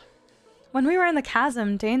mind. When we were in the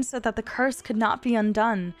chasm, Dane said that the curse could not be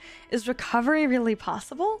undone. Is recovery really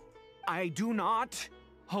possible? I do not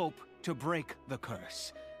hope to break the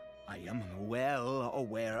curse. I am well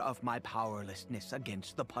aware of my powerlessness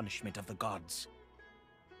against the punishment of the gods.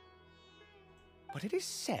 But it is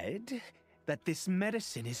said that this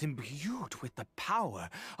medicine is imbued with the power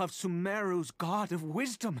of Sumeru's god of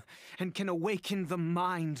wisdom and can awaken the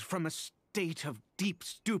mind from a state of deep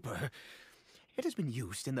stupor. It has been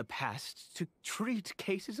used in the past to treat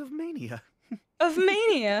cases of mania. Of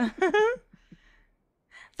mania?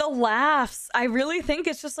 The laughs. I really think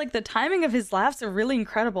it's just like the timing of his laughs are really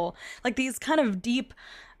incredible. Like these kind of deep,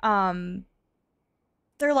 they're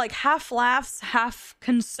like half laughs, half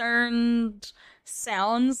concerned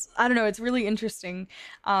sounds. I don't know, it's really interesting.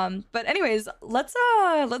 But anyways, let's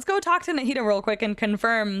go talk to Nahida real quick and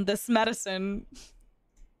confirm this medicine.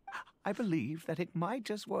 I believe that it might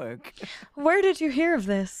just work. Where did you hear of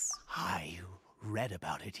this? I read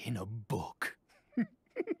about it in a book.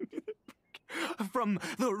 From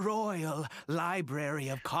the Royal Library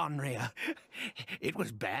of Conria. It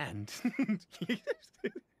was banned.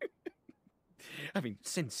 I mean,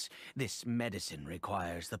 since this medicine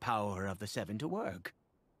requires the power of the Seven to work.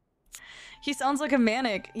 He sounds like a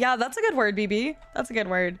manic. Yeah, that's a good word, BB. That's a good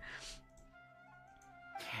word.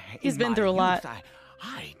 He's been through a lot.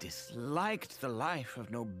 I disliked the life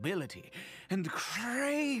of nobility and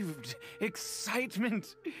craved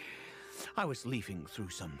excitement. I was leafing through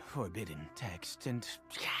some forbidden text and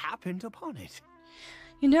happened upon it.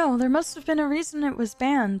 You know, there must have been a reason it was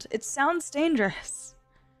banned. It sounds dangerous.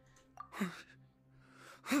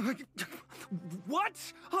 What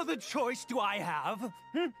other choice do I have?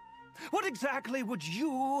 What exactly would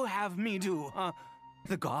you have me do?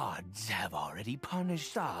 The gods have already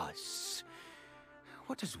punished us.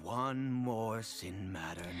 What does one more sin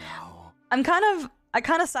matter now? I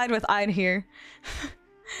kind of side with Ida here.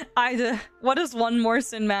 Ida, what does one more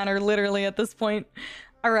sin matter literally at this point?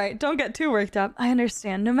 All right, don't get too worked up. I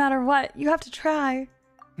understand. No matter what, you have to try.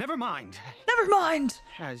 Never mind. Never mind.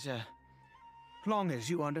 As long as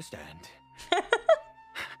you understand.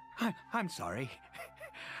 I'm sorry.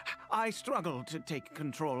 I struggle to take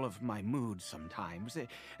control of my mood sometimes.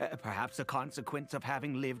 Perhaps a consequence of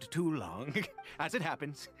having lived too long. As it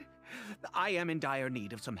happens, I am in dire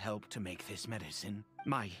need of some help to make this medicine.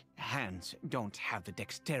 My hands don't have the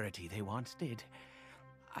dexterity they once did.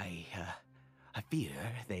 I fear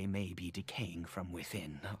they may be decaying from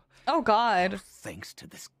within. Oh, God. Thanks to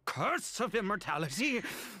this curse of immortality.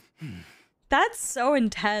 That's so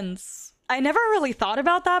intense. I never really thought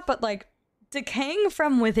about that, but like, decaying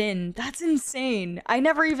from within, that's insane. I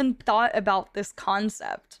never even thought about this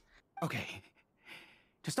concept. Okay.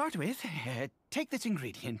 To start with, take this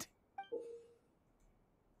ingredient.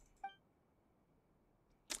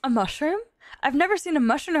 A mushroom? I've never seen a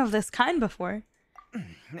mushroom of this kind before.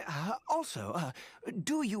 Also,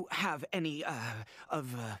 do you have any,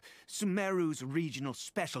 of Sumeru's regional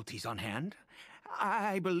specialties on hand?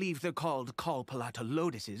 I believe they're called Kalpalata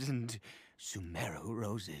lotuses and Sumeru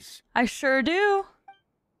roses. I sure do.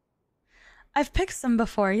 I've picked some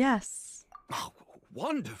before, yes. Oh,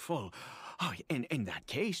 wonderful. Oh, in that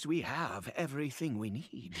case, we have everything we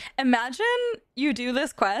need. Imagine you do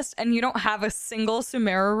this quest and you don't have a single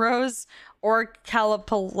Sumeru rose or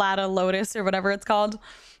Kalpalata lotus or whatever it's called.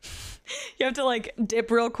 You have to like dip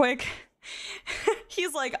real quick.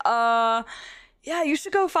 He's like, yeah, you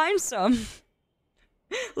should go find some.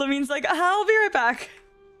 Lamine's like, I'll be right back.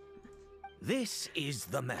 This is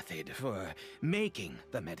the method for making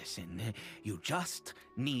the medicine. You just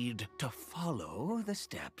need to follow the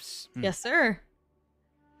steps. Yes, sir.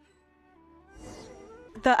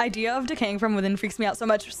 The idea of decaying from within freaks me out so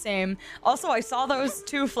much. Same. Also, I saw those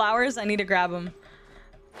 2 flowers. I need to grab them.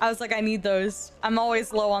 I was like, I need those. I'm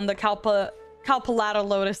always low on the Calpulata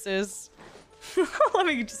lotuses. Let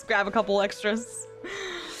me just grab a couple extras.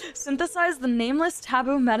 Synthesize the nameless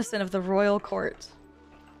taboo medicine of the royal court.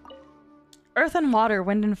 Earth and water,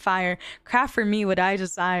 wind and fire. Craft for me what I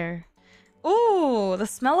desire. Ooh, the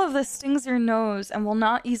smell of this stings your nose and will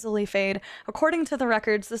not easily fade. According to the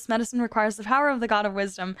records, this medicine requires the power of the god of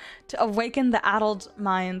wisdom to awaken the addled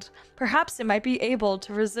mind. Perhaps it might be able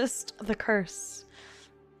to resist the curse.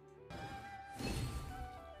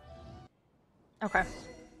 Okay.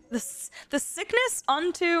 The sickness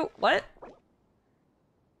unto... What?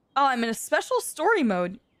 Oh, I'm in a special story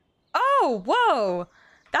mode. Oh, whoa!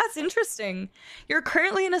 That's interesting. You're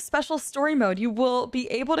currently in a special story mode. You will be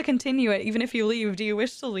able to continue it even if you leave. Do you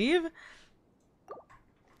wish to leave?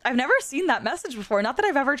 I've never seen that message before. Not that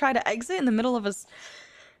I've ever tried to exit in the middle of a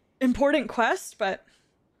important quest, but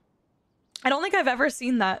I don't think I've ever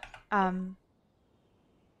seen that. Yeah,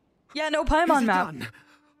 no Paimon map. Done?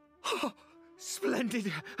 Oh, splendid.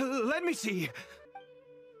 Let me see.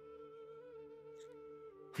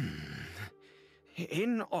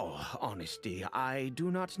 In all honesty, I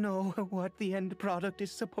do not know what the end product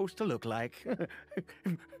is supposed to look like.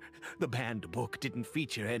 The banned book didn't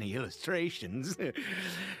feature any illustrations.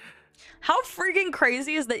 How freaking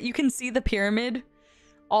crazy is that you can see the pyramid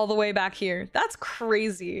all the way back here? That's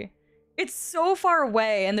crazy. It's so far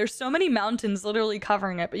away and there's so many mountains literally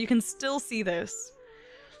covering it, but you can still see this.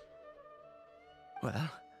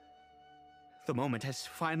 Well, the moment has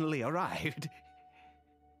finally arrived.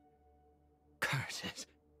 Curses.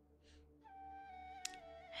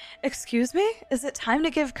 Excuse me? Is it time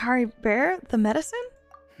to give Caribert the medicine?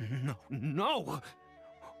 No.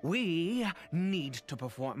 We need to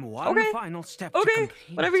perform one final step to complete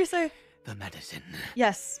whatever you say. the medicine.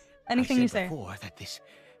 Yes, anything you say. I said before that this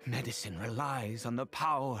medicine relies on the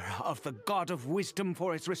power of the god of wisdom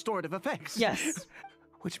for its restorative effects. Yes.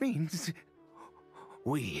 Which means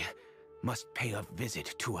we must pay a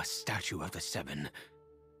visit to a statue of the Seven.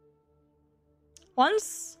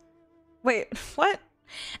 Once? Wait, what?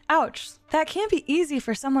 Ouch, that can't be easy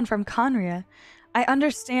for someone from Conria. I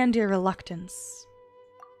understand your reluctance.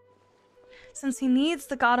 Since he needs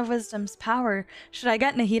the God of Wisdom's power, should I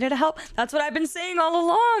get Nahida to help? That's what I've been saying all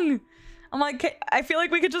along. I'm like, I feel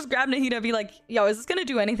like we could just grab Nahida and be like, yo, is this gonna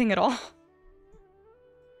do anything at all?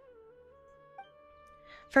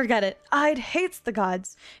 Forget it. Ide hates the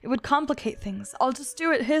gods. It would complicate things. I'll just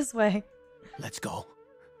do it his way. Let's go.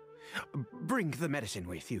 Bring the medicine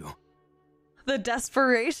with you. The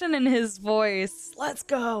desperation in his voice. Let's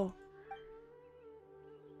go.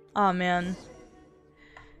 Oh man.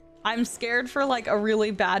 I'm scared for like a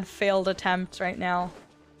really bad failed attempt right now.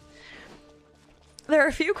 There are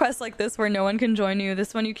a few quests like this where no one can join you.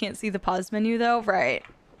 This one you can't see the pause menu though. Right.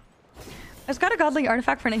 I just got a godly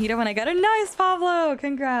artifact for Nahida when I got a nice Pablo.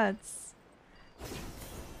 Congrats.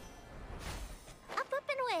 Up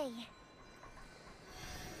and away.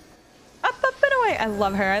 Up and away. I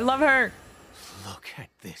love her. I love her. Look at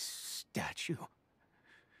this statue.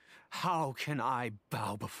 How can I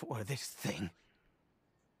bow before this thing?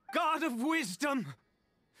 God of wisdom,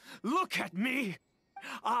 look at me.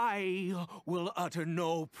 I will utter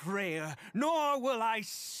no prayer, nor will I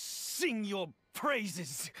sing your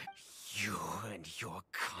praises. You and your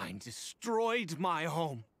kind destroyed my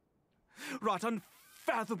home, wrought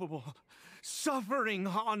unfathomable suffering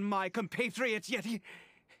on my compatriots, yet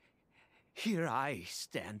here I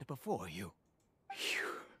stand before you.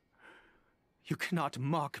 You cannot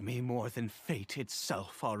mock me more than fate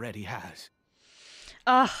itself already has.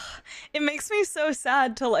 It makes me so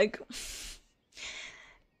sad to like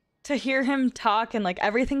to hear him talk, and like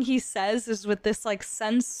everything he says is with this like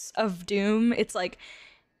sense of doom. It's like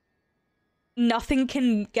nothing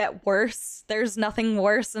can get worse. There's nothing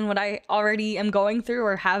worse than what I already am going through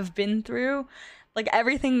or have been through. Like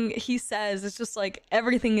everything he says is just like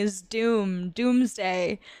everything is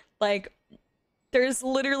doomsday. Like there's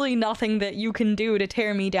literally nothing that you can do to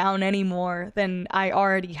tear me down any more than I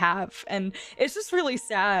already have. And it's just really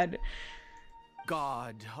sad.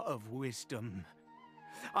 God of wisdom,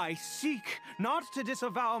 I seek not to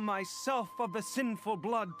disavow myself of the sinful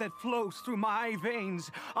blood that flows through my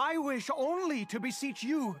veins. I wish only to beseech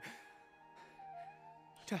you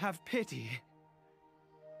to have pity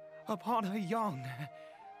upon a young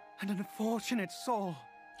and unfortunate soul.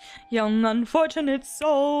 Young unfortunate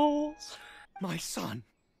souls. My son,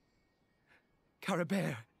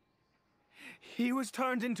 Caribert. He was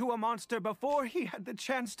turned into a monster before he had the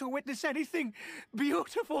chance to witness anything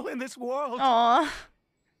beautiful in this world. Aw.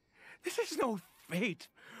 This is no fate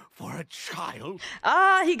for a child.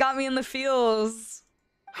 Ah, he got me in the feels.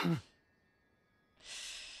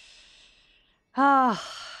 Ah.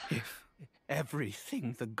 If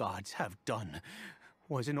everything the gods have done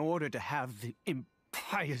was in order to have the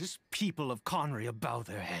impious people of Conria bow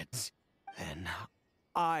their heads, then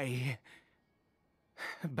I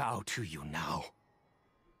bow to you now.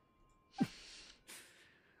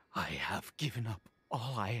 I have given up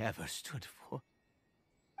all I ever stood for.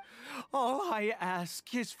 All I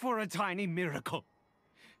ask is for a tiny miracle.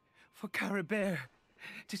 For Caribert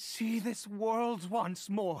to see this world once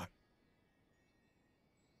more.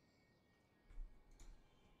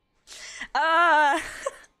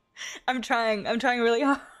 I'm trying really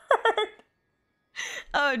hard.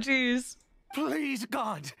 Oh, jeez. Please,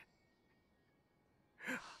 God.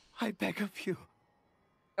 I beg of you.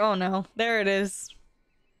 Oh no, there it is.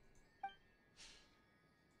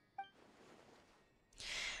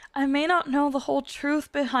 I may not know the whole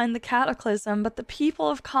truth behind the cataclysm, but the people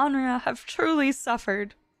of Conria have truly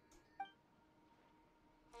suffered.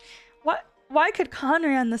 Why could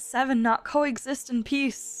Conria and the Seven not coexist in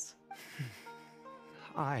peace?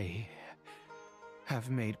 I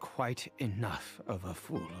have made quite enough of a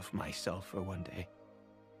fool of myself for one day.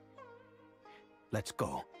 Let's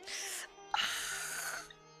go.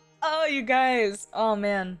 Oh, you guys. Oh,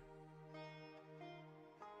 man.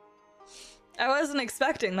 I wasn't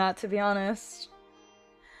expecting that, to be honest.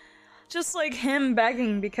 Just like him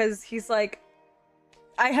begging because he's like,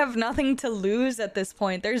 I have nothing to lose at this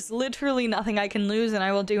point. There's literally nothing I can lose and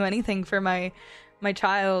I will do anything for my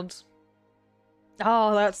child.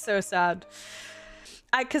 Oh, that's so sad.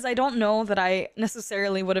 Because I don't know that I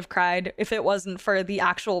necessarily would have cried if it wasn't for the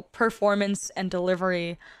actual performance and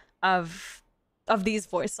delivery of these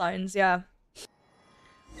voice lines, yeah.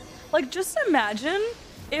 Like, just imagine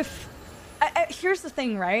if... here's the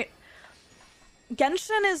thing, right?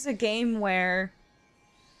 Genshin is a game where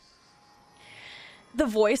the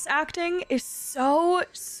voice acting is so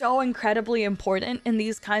incredibly important in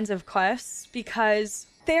these kinds of quests because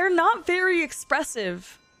they're not very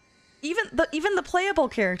expressive. Even the playable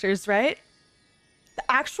characters, right? The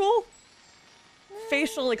actual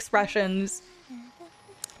facial expressions,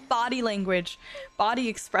 body language, body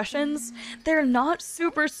expressions, they're not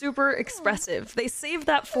super expressive. They save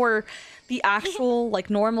that for the actual like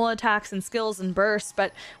normal attacks and skills and bursts,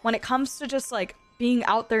 but when it comes to just like being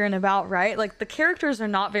out there and about, right? Like the characters are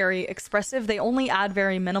not very expressive. They only add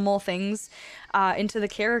very minimal things into the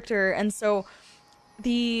character, and so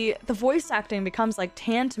the voice acting becomes like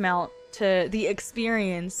tantamount to the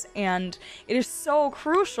experience, and it is so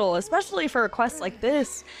crucial, especially for a quest like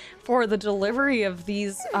this, for the delivery of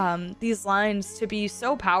these lines to be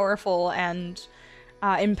so powerful and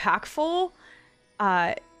impactful,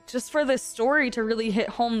 just for this story to really hit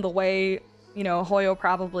home the way, you know, Hoyo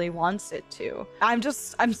probably wants it to.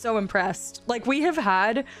 I'm so impressed. Like, we have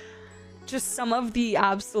had just some of the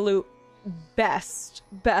absolute best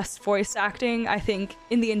voice acting, I think,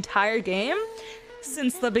 in the entire game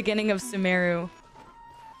since the beginning of Sumeru.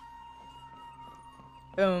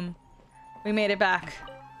 Boom. We made it back.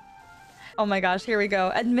 Oh my gosh, here we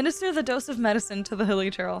go. Administer the dose of medicine to the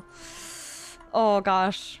hilly turtle. Oh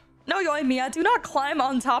gosh. No, Yoimiya, do not climb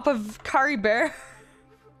on top of Caribert.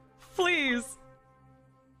 Please.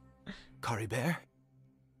 Caribert?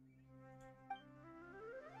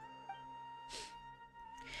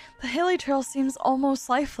 The hilly turtle seems almost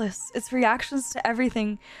lifeless. Its reactions to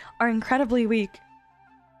everything are incredibly weak.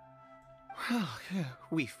 Well,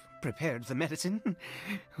 we've prepared the medicine.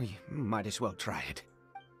 We might as well try it.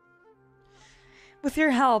 With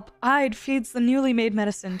your help, Ide feeds the newly made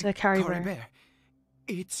medicine to Caribert. Caribert,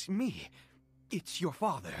 it's me. It's your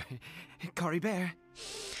father. Caribert.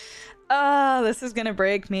 This is gonna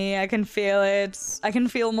break me. I can feel it. I can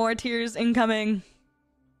feel more tears incoming.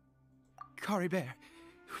 Caribert,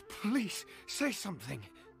 please say something.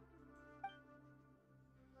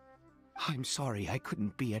 I'm sorry I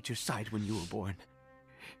couldn't be at your side when you were born.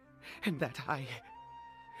 And that I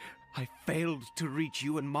failed to reach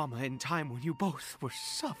you and Mama in time when you both were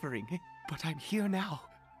suffering. But I'm here now.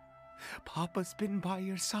 Papa's been by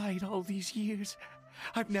your side all these years.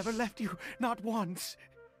 I've never left you, not once.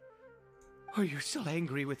 Are you still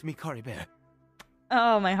angry with me, Caribert?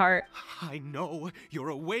 Oh, my heart. I know. You're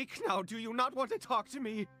awake now. Do you not want to talk to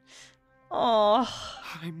me? Oh.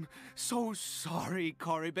 I'm so sorry,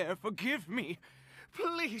 Caribert. Forgive me.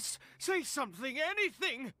 Please, say something,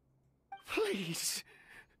 anything! Please.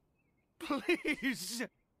 Please.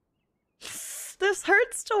 This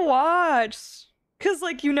hurts to watch. Because,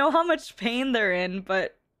 like, you know how much pain they're in,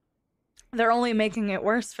 but they're only making it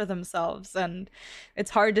worse for themselves. And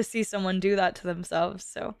it's hard to see someone do that to themselves.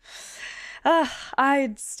 So,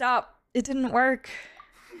 I'd stop. It didn't work.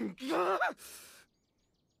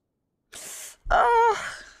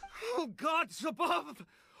 Oh, gods above!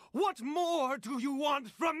 What more do you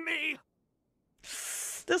want from me?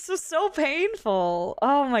 This was so painful.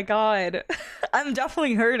 Oh my god. I'm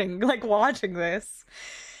definitely hurting, like, watching this.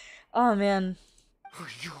 Oh, man.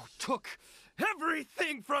 You took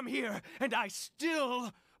everything from here, and I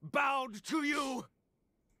still bowed to you.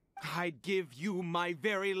 I'd give you my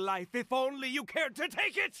very life if only you cared to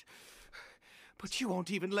take it. But you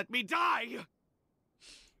won't even let me die.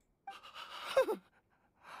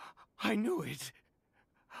 I knew it.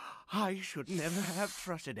 I should never have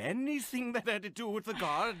trusted anything that had to do with the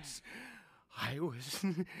gods. I was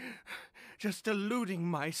just deluding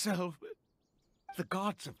myself. The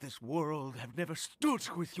gods of this world have never stood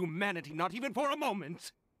with humanity, not even for a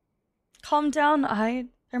moment. Calm down, Ide.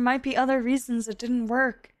 There might be other reasons it didn't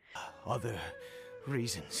work. Other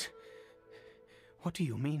reasons? What do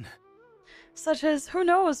you mean? Such as, who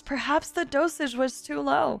knows, perhaps the dosage was too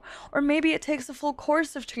low. Or maybe it takes a full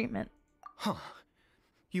course of treatment. Huh.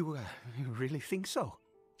 You really think so?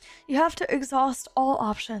 You have to exhaust all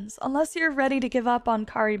options, unless you're ready to give up on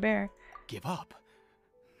Caribert. Give up?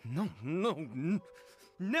 No,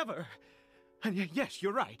 never. And yes,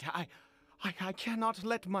 you're right. I cannot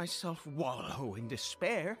let myself wallow in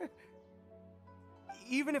despair.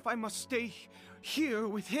 Even if I must stay here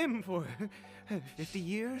with him for 50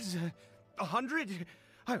 years, 100,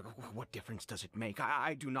 what difference does it make?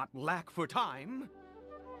 I do not lack for time.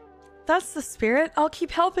 That's the spirit. I'll keep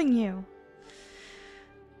helping you.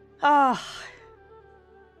 Ah.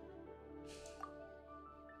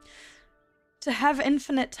 To have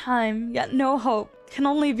infinite time, yet no hope, can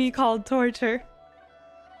only be called torture.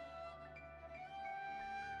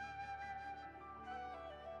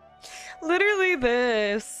 Literally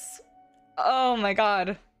this. Oh my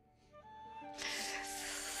god.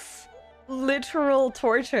 Literal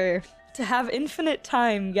torture. To have infinite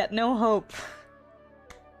time, yet no hope.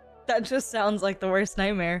 That just sounds like the worst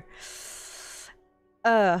nightmare.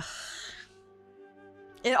 It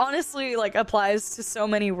honestly, like, applies to so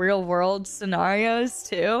many real-world scenarios,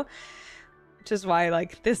 too. Which is why,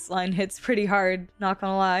 like, this line hits pretty hard, not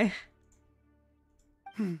gonna lie.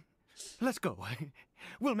 Let's go.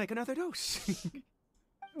 We'll make another dose.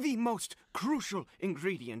 The most crucial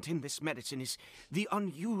ingredient in this medicine is the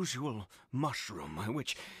unusual mushroom,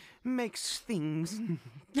 which makes things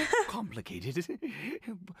complicated,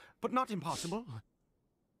 but not impossible.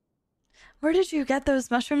 Where did you get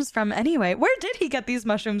those mushrooms from anyway? Where did he get these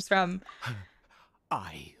mushrooms from?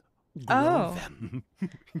 I grow them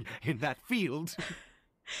in that field.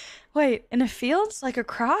 Wait, in a field? Like a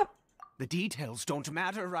crop? The details don't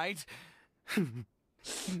matter, right?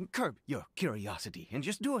 Curb your curiosity and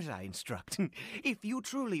just do as I instruct. If you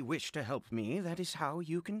truly wish to help me, that is how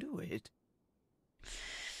you can do it.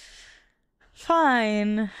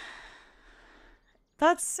 Fine.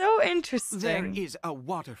 That's so interesting. There is a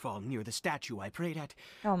waterfall near the statue I prayed at.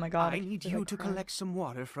 Oh my god. I need you to collect some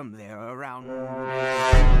water from there around 2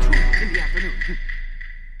 in the afternoon.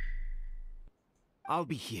 I'll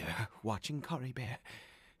be here watching Caribert.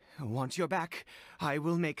 Once you're back, I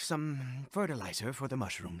will make some fertilizer for the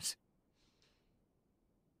mushrooms.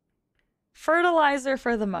 Fertilizer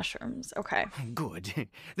for the mushrooms. Okay. Good.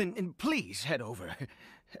 Then please head over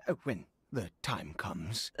when the time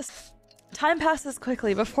comes. Time passes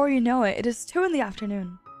quickly. Before you know it, it is 2 in the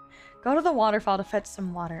afternoon. Go to the waterfall to fetch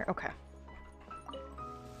some water. Okay.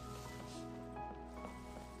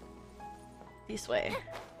 This way.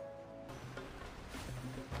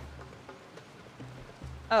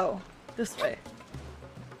 Oh, this way.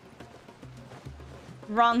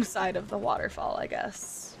 Wrong side of the waterfall, I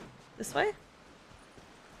guess. This way?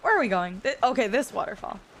 Where are we going? Okay, this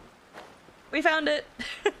waterfall. We found it.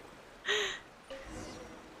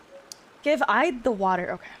 Give Ide the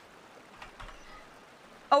water. Okay.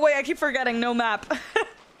 Oh, wait, I keep forgetting. No map.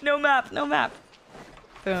 No map. No map.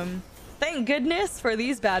 Boom. Thank goodness for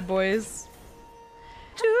these bad boys.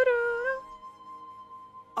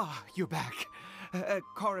 Ah, you're back.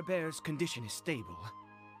 Caribert's condition is stable.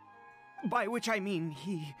 By which I mean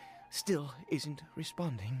he still isn't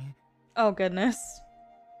responding. Oh, goodness.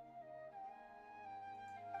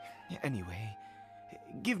 Anyway,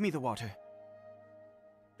 give me the water.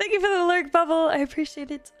 Thank you for the lurk bubble. I appreciate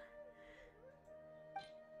it.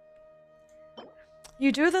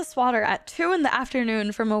 You drew this water at 2 in the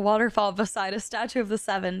afternoon from a waterfall beside a statue of the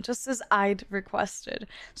Seven, just as I'd requested.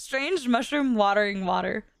 Strange mushroom watering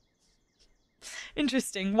water.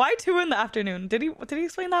 Interesting. Why 2 in the afternoon? Did he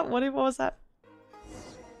explain that? What was that?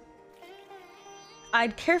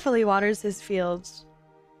 I'd carefully waters his fields.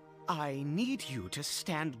 I need you to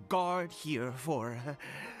stand guard here for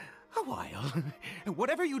a while.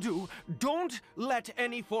 Whatever you do, don't let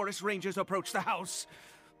any forest rangers approach the house.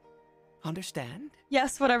 Understand?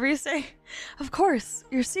 Yes, whatever you say. Of course.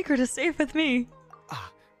 Your secret is safe with me.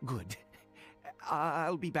 Ah, good.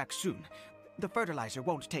 I'll be back soon. The fertilizer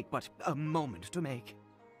won't take but a moment to make.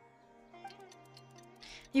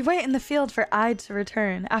 You wait in the field for Ide to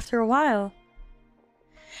return. After a while...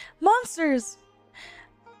 Monsters!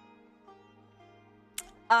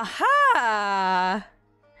 Aha!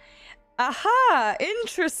 Aha!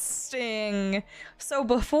 Interesting! So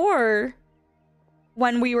before,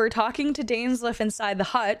 when we were talking to Dainsleif inside the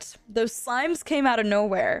hut, those slimes came out of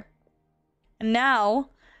nowhere. And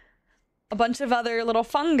now, a bunch of other little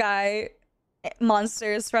fungi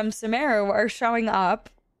monsters from Sumeru are showing up.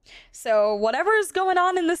 So whatever is going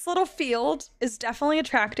on in this little field is definitely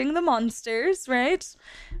attracting the monsters, right?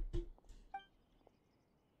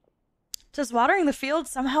 Does watering the field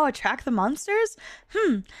somehow attract the monsters?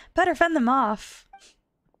 Better fend them off.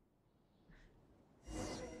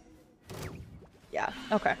 Yeah,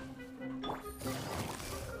 okay.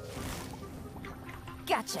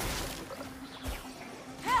 Gotcha.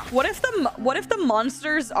 What if the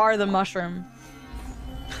monsters are the mushroom?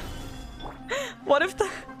 What if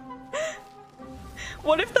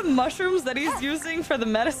the mushrooms that he's using for the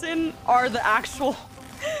medicine are the actual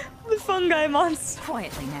the fungi monster?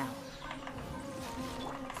 Quietly now.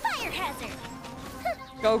 Fire hazard!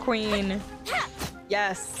 Go queen.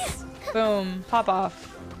 Yes. Boom. Pop off.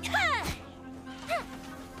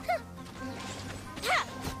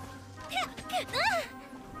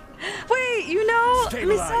 Wait, you know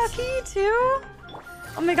Stabilize. Misaki too?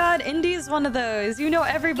 Oh my god, Indy's one of those. You know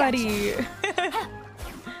everybody.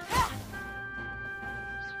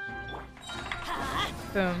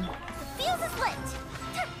 Boom. Fuse is lit!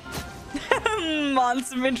 On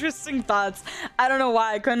some interesting thoughts. I don't know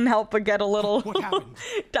why I couldn't help but get a little What happened?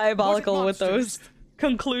 diabolical with monsters? those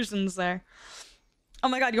conclusions there. Oh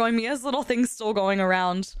my god, Yoimiya's little thing's still going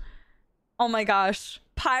around. Oh my gosh.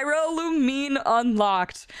 Pyrolumine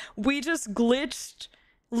unlocked. We just glitched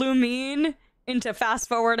Lumine into fast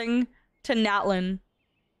forwarding to Natlin.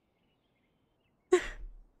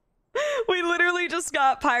 We literally just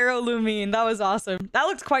got Pyrolumine. That was awesome. That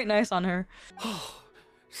looked quite nice on her. Oh,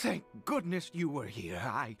 thank goodness you were here.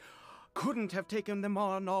 I couldn't have taken them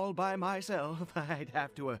on all by myself. I'd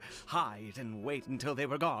have to hide and wait until they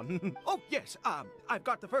were gone. Oh, yes, I've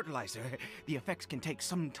got the fertilizer. The effects can take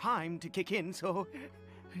some time to kick in, so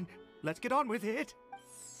let's get on with it.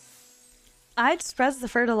 Ide spreads the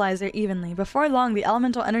fertilizer evenly. Before long, the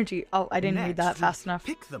elemental energy... Oh, I didn't read that Next, fast enough.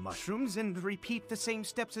 Pick the mushrooms and repeat the same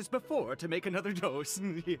steps as before to make another dose.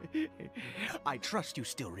 I trust you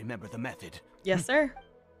still remember the method. Yes, sir.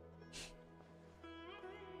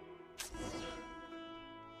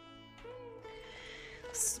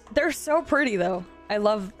 They're so pretty, though. I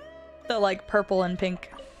love the, like, purple and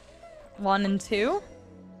pink. 1 and 2.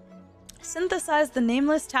 Synthesize the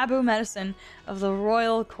nameless taboo medicine of the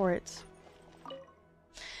royal court.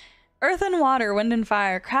 Earth and water, wind and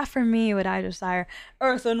fire, craft for me what I desire.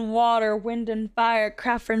 Earth and water, wind and fire,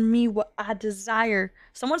 craft for me what I desire.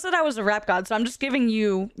 Someone said I was a rap god, so I'm just giving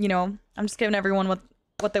you, you know, I'm just giving everyone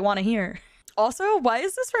what they want to hear. Also, why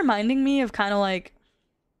is this reminding me of kind of like,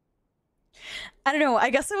 I don't know, I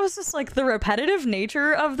guess it was just like the repetitive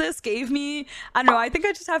nature of this gave me, I don't know, I think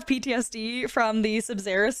I just have PTSD from the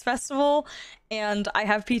Sub-Zerus festival, and I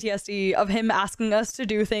have PTSD of him asking us to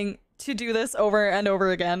do this over and over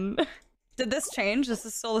again. Did this change? Is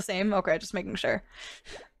this still the same? Okay, just making sure.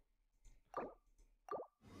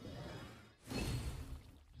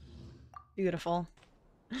 Beautiful.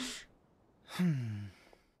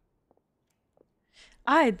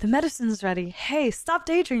 Ide, the medicine's ready. Hey, stop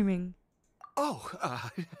daydreaming. Oh,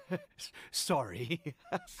 sorry.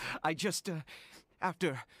 I just,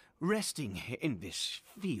 after resting in this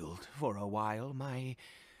field for a while, my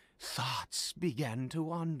thoughts began to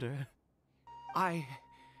wander. I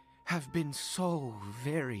have been so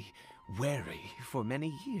very wary for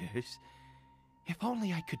many years. If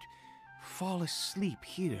only I could fall asleep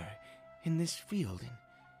here in this field and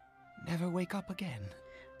never wake up again.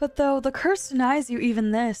 But though the curse denies you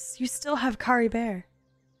even this, you still have Caribert.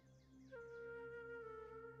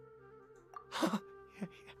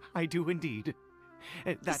 I do indeed.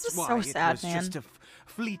 That's is why so it sad, was man. just a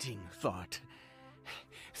fleeting thought.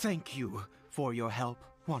 Thank you for your help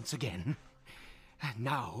once again. And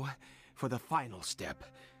now, for the final step.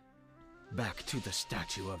 Back to the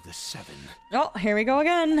statue of the Seven. Oh, here we go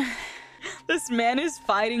again. This man is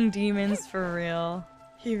fighting demons for real.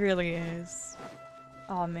 He really is.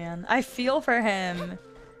 Oh man, I feel for him.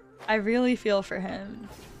 I really feel for him.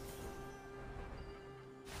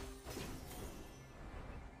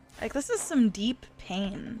 Like, this is some deep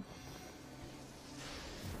pain.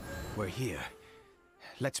 We're here.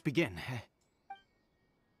 Let's begin.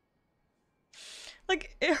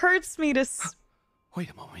 Like, it hurts me to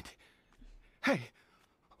Wait a moment. Hey,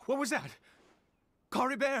 what was that?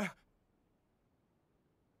 Caribert!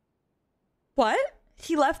 What?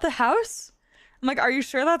 He left the house? I'm like, are you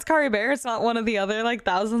sure that's Caribert? It's not one of the other, like,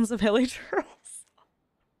 thousands of hilly turtles.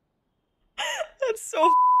 That's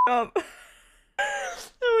so up.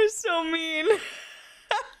 That was so mean.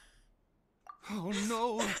 Oh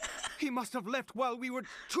no! He must have left while we were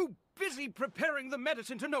too busy preparing the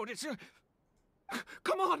medicine to notice.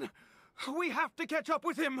 Come on! We have to catch up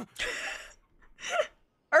with him!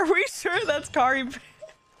 Are we sure that's Caribert?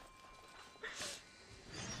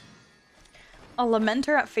 A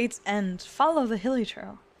lamenter at fate's end. Follow the hilly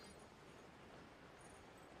trail.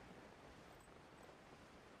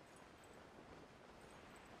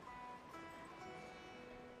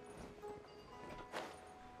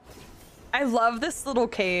 I love this little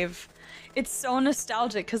cave. It's so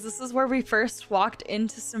nostalgic because this is where we first walked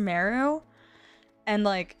into Sumeru. And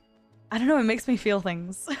like, I don't know, it makes me feel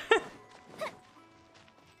things.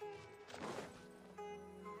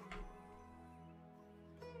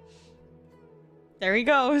 There he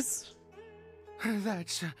goes.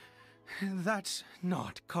 That's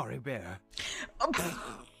not Caribert.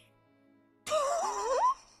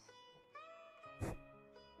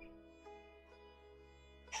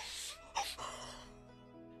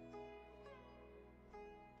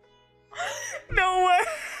 No way.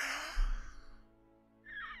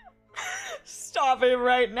 Stop it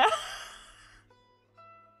right now.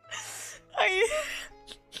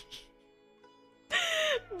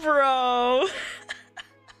 Bro.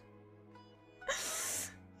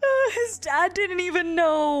 His dad didn't even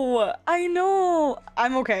know. I know.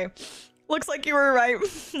 I'm okay. Looks like you were right,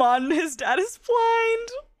 Mon. His dad is blind.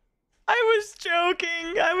 I was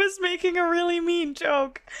joking. I was making a really mean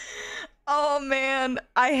joke. Oh man,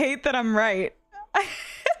 I hate that I'm right. I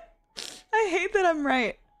hate that I'm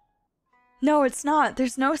right. No, it's not.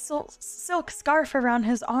 There's no silk scarf around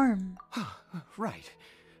his arm. Right.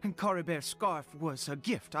 And Caribert's scarf was a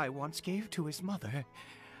gift I once gave to his mother.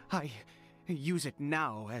 I use it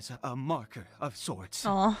now as a marker of sorts.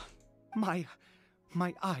 Aw. My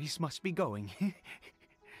eyes must be going.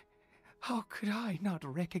 How could I not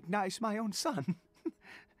recognize my own son?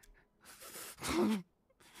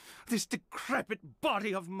 This decrepit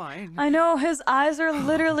body of mine. I know, his eyes are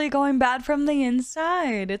literally going bad from the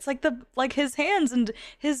inside. It's like his hands and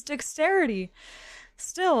his dexterity.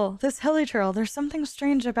 Still, this hilly trail, there's something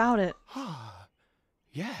strange about it.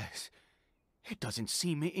 Yes. It doesn't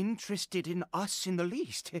seem interested in us in the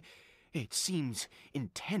least. It seems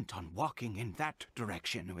intent on walking in that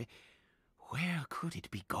direction. Where could it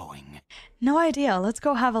be going? No idea. Let's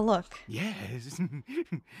go have a look. Yes.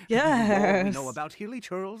 Yes. The more we know about hilly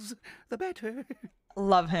turtles, the better.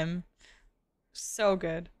 Love him. So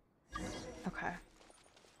good. Okay.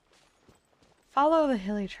 Follow the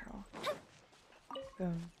hilly trail.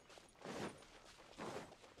 Boom.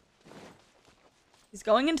 He's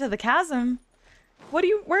going into the chasm. Where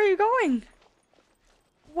are you going?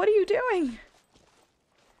 What are you doing?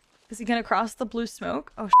 Is he gonna cross the blue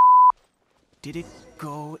smoke? Oh, Did it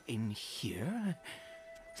go in here?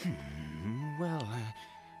 Well,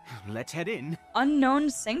 let's head in.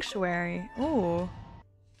 Unknown sanctuary. Ooh.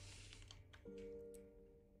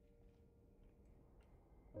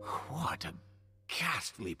 What a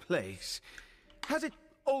ghastly place. Has it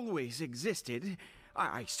always existed?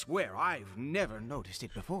 I swear I've never noticed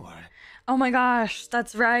it before. Oh my gosh,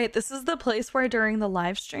 that's right. This is the place where during the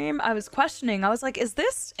live stream I was questioning. I was like, is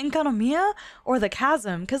this Enkanomiya or the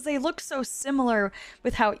chasm? Because they look so similar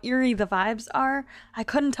with how eerie the vibes are. I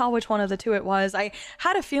couldn't tell which one of the two it was. I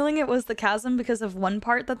had a feeling it was the chasm because of one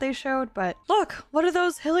part that they showed, but look, what are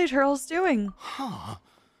those hilly turtles doing? Huh.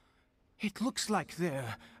 It looks like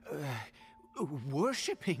they're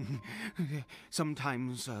worshipping.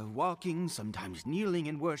 Sometimes walking, sometimes kneeling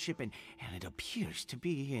in worship, and it appears to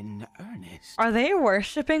be in earnest. Are they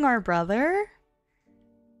worshipping our brother?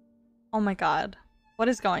 Oh my god. What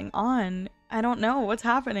is going on? I don't know. What's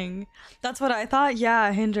happening? That's what I thought.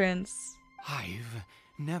 Yeah, hindrance. I've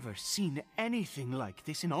never seen anything like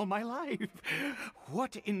this in all my life.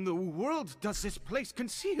 What in the world does this place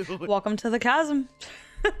conceal? Welcome to the chasm.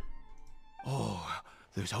 Oh,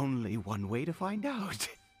 there's only one way to find out.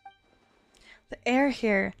 The air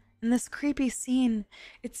here, in this creepy scene,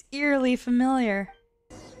 it's eerily familiar.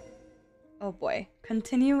 Oh boy.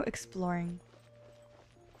 Continue exploring.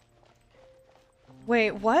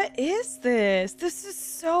 Wait, what is this? This is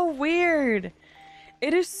so weird.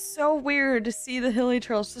 It is so weird to see the hilly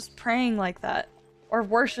trails just praying like that. Or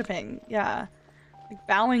worshipping, yeah. Like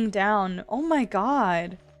bowing down. Oh my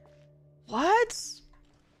god. What?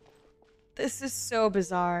 This is so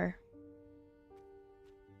bizarre.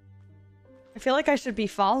 I feel like I should be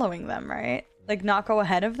following them, right? Like not go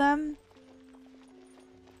ahead of them?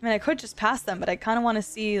 I mean, I could just pass them, but I kind of want to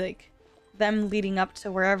see, like, them leading up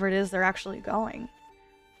to wherever it is they're actually going.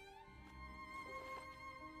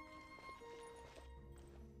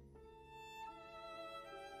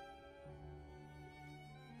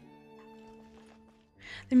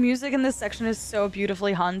 The music in this section is so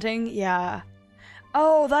beautifully haunting. Yeah.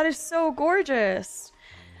 Oh, that is so gorgeous.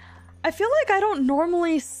 I feel like I don't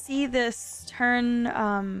normally see this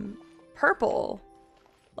turn purple.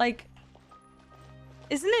 Like,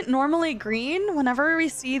 isn't it normally green whenever we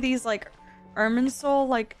see these like Irminsul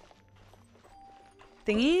like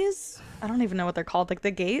thingies? I don't even know what they're called, like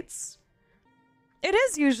the gates. It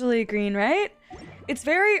is usually green, right? It's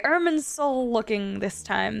very Irminsul looking this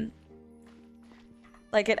time.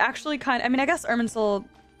 Like it actually kind of, I mean, I guess Irminsul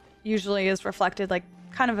usually is reflected like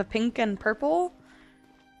kind of a pink and purple.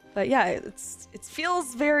 But yeah, it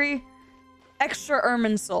feels very extra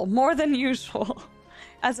Irminsul, more than usual,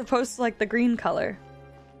 as opposed to like the green color.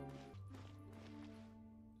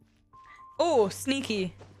 Oh,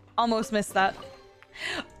 sneaky. Almost missed that.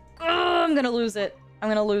 Ugh, I'm gonna lose it. I'm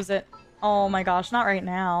gonna lose it. Oh my gosh, not right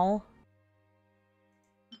now.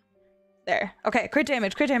 There. Okay, crit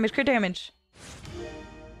damage, crit damage, crit damage.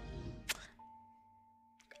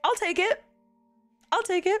 I'll take it. I'll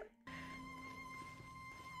take it.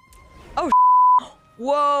 Oh,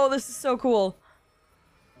 whoa, this is so cool.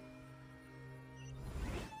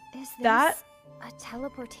 Is this that a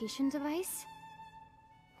teleportation device?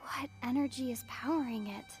 What energy is powering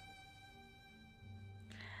it?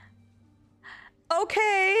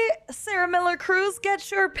 Okay, Sarah Miller Cruz,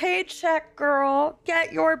 get your paycheck, girl.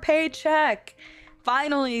 Get your paycheck.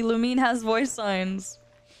 Finally, Lumine has voice signs.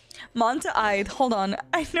 Monta Ide, hold on.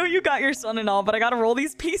 I know you got your son and all, but I gotta roll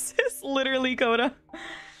these pieces. Literally, Coda.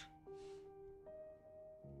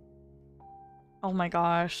 Oh my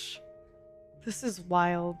gosh. This is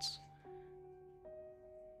wild.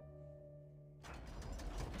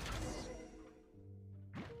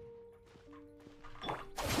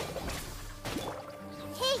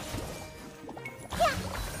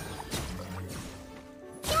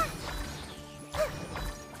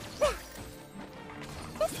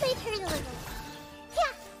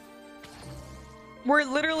 We're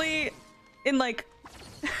literally in like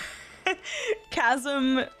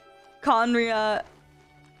Chasm, Conria,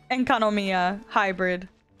 and Kanomiya hybrid.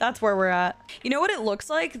 That's where we're at. You know what it looks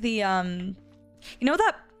like? The you know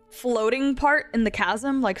that floating part in the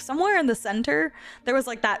chasm? Like somewhere in the center, there was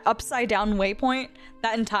like that upside down waypoint.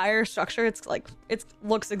 That entire structure, it's like, it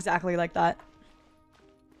looks exactly like that.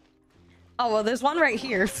 Oh, well, there's one right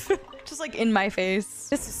here. Just like in my face.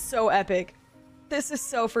 This is so epic. This is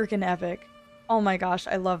so freaking epic. Oh my gosh,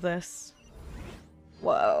 I love this.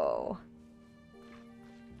 Whoa.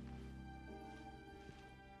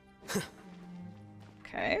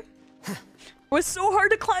 Okay. It was so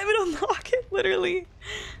hard to climb and unlock it, literally.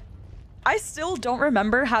 I still don't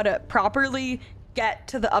remember how to properly get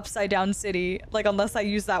to the upside down city, like unless I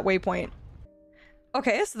use that waypoint.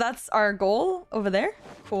 Okay, so that's our goal over there.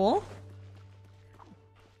 Cool.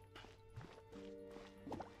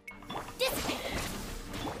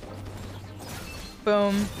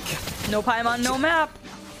 Boom. No Paimon, no map.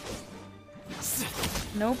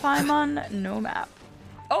 No Paimon, no map.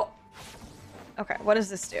 Oh! Okay, what does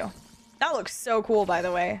this do? That looks so cool, by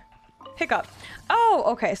the way. Pick up. Oh,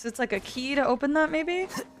 okay, so it's like a key to open that, maybe?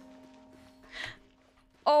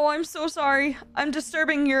 Oh, I'm so sorry. I'm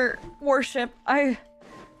disturbing your worship. This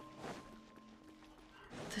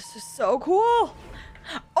is so cool.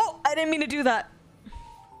 Oh, I didn't mean to do that.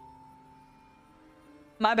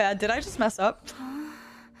 My bad. Did I just mess up?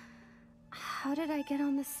 How did I get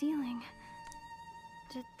on the ceiling?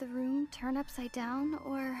 Did the room turn upside down,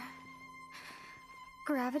 or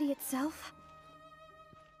gravity itself?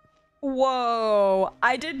 Whoa,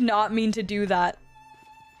 I did not mean to do that.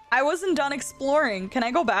 I wasn't done exploring. Can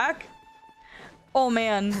I go back? Oh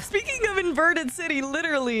man, speaking of inverted city,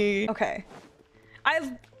 literally. Okay.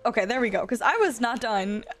 Okay, there we go. Because I was not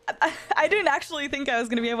done. I didn't actually think I was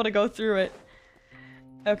going to be able to go through it.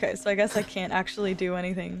 Okay, so I guess I can't actually do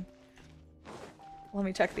anything. Let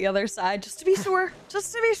me check the other side just to be sure.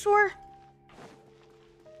 Just to be sure.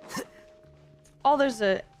 Oh, there's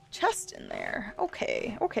a chest in there.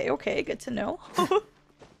 Okay, okay. Good to know.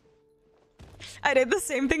 I did the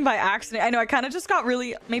same thing by accident. I know I kind of just got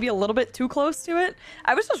really, maybe a little bit too close to it.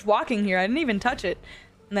 I was just walking here. I didn't even touch it.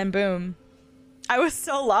 And then boom. I was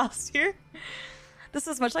so lost here. This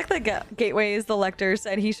is much like the gateways the lector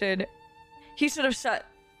said he should have shut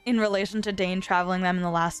in relation to Dane traveling them in the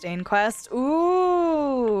last Dane quest.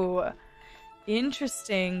 Ooh.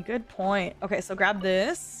 Interesting. Good point. Okay, so grab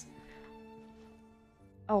this.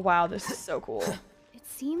 Oh wow, this is so cool. It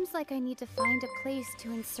seems like I need to find a place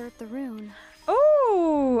to insert the rune.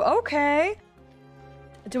 Oh, okay.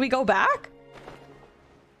 Do we go back?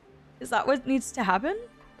 Is that what needs to happen?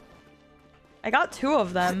 I got 2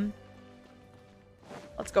 of them.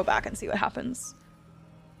 Let's go back and see what happens.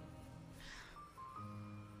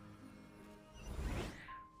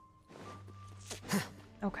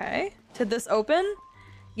 Okay. Did this open?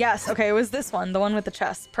 Yes. Okay, it was this one. The one with the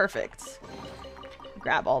chest. Perfect.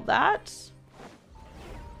 Grab all that.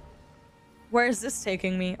 Where is this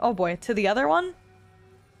taking me? Oh boy. To the other one?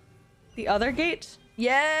 The other gate?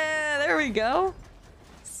 Yeah, there we go.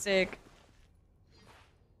 Sick.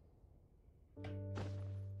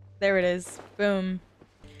 There it is. Boom.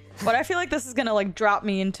 But I feel like this is gonna like drop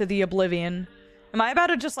me into the oblivion. Am I about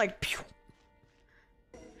to just like pew?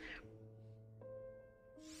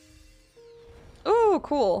 Ooh,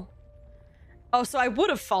 cool. Oh, so I would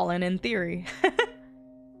have fallen in theory.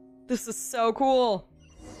 This is so cool.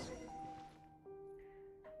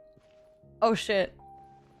 Oh shit.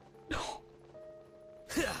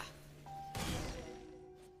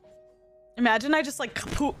 Imagine I just like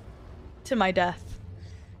kaput to my death.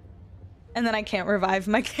 And then I can't revive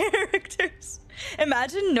my characters.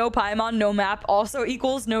 Imagine no Paimon, no map also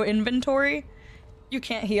equals no inventory. You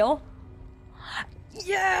can't heal.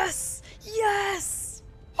 Yes! Yes!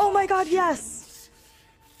 Oh my god, yes!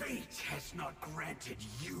 Fate has not granted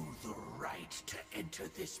you the right to enter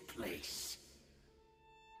this place.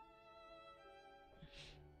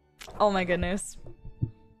 Oh my goodness.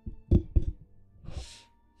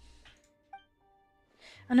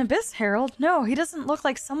 An Abyss Herald? No, he doesn't look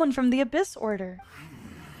like someone from the Abyss Order.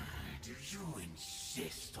 Do you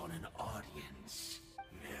insist on an audience?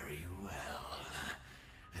 Very well.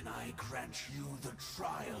 Then I grant you the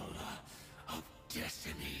trial of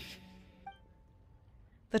destiny.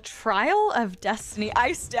 The Trial of Destiny.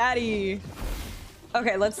 Ice Daddy.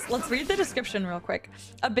 Okay, let's read the description real quick.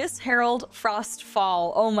 Abyss Herald, Frost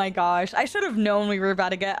Fall. Oh my gosh. I should have known we were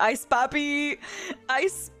about to get Ice Puppy.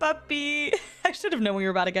 Ice Puppy. I should have known we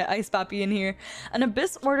were about to get Ice Puppy in here. An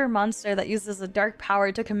Abyss Order monster that uses a dark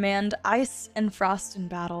power to command ice and frost in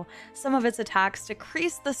battle. Some of its attacks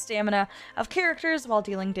decrease the stamina of characters while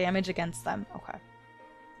dealing damage against them. Okay.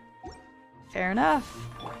 Fair enough.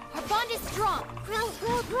 Our bond is strong. Grow,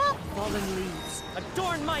 grow, grow. Fallen leaves,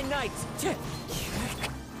 adorn my night! The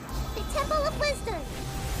Temple of Wisdom.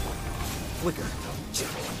 Flicker.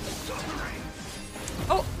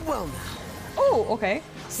 Oh, Well now. oh, okay.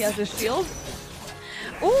 He has his shield.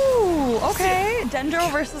 Ooh, okay.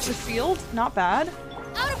 Dendro versus the shield. Not bad.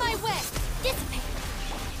 Out of my way. Dissipate.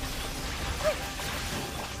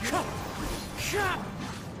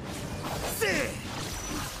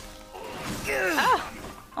 Ah!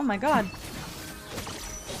 Oh my god.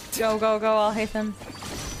 Go, go, go, Alhaitham.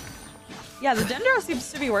 Yeah, the Dendro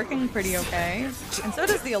seems to be working pretty okay. And so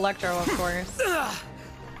does the Electro, of course.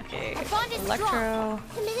 Okay, Electro.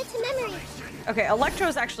 Committed to memory. Okay,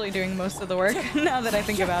 Electro's actually doing most of the work, now that I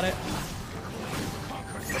think about it.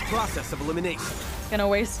 The process of elimination. Gonna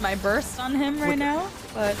waste my burst on him right now,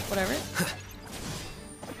 but whatever.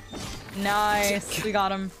 Nice, we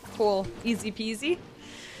got him. Cool, easy peasy.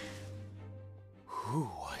 Who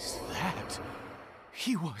was that?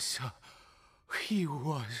 He was...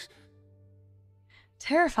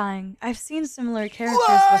 Terrifying. I've seen similar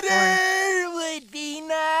characters before. Would be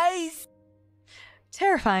nice.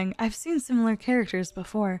 Terrifying. I've seen similar characters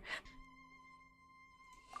before.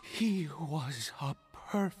 He was a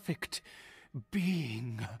perfect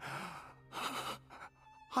being.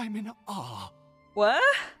 I'm in awe. What?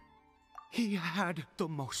 He had the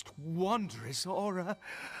most wondrous aura,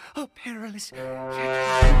 a perilous yet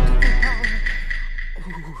beautiful power.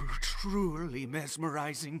 Oh, truly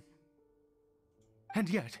mesmerizing. And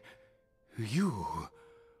yet, you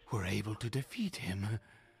were able to defeat him.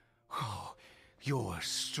 Oh, your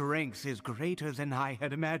strength is greater than I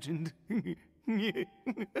had imagined.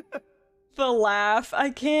 The laugh. I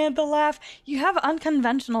can't. The laugh. You have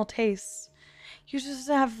unconventional tastes. You just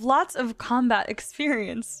have lots of combat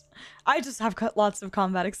experience. I just have lots of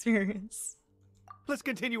combat experience. Let's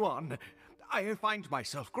continue on. I find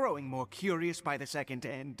myself growing more curious by the second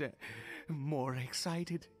and more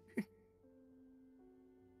excited.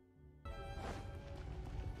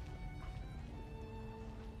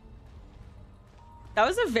 That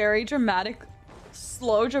was a very dramatic,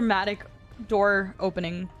 slow, dramatic door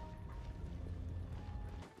opening.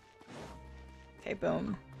 Okay,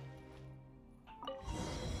 boom.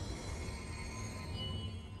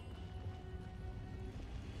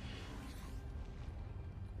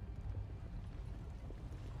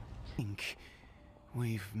 I think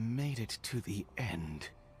we've made it to the end.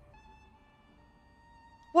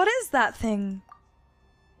 What is that thing?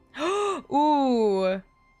 Ooh.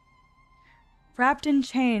 Wrapped in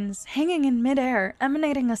chains, hanging in midair,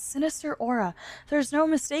 emanating a sinister aura. There's no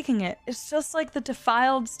mistaking it. It's just like the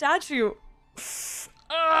defiled statue.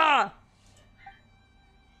 Ah!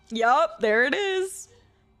 Yup, there it is.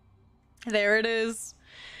 There it is.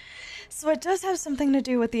 So it does have something to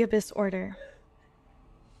do with the Abyss Order.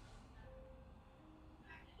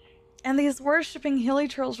 And these worshipping hilly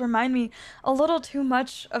trolls remind me a little too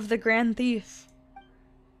much of the Grand Thief.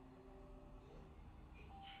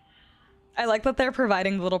 I like that they're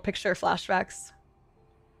providing little picture flashbacks.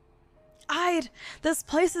 Ide, this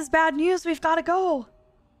place is bad news. We've got to go.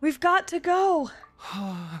 We've got to go.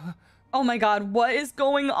 Oh my god, what is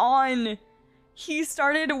going on? He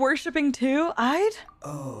started worshipping too, Ide?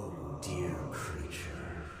 Oh, dear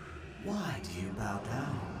creature. Why do you bow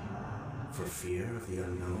down? For fear of the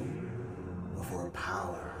unknown? Or for a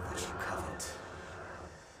power that you covet?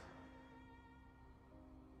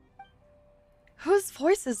 Whose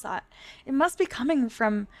voice is that? It must be coming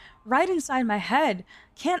from right inside my head.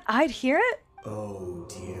 Can't Ide hear it? Oh,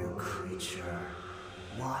 dear creature.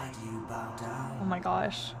 Why do you bow down? Oh my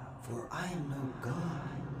gosh. For I am no god.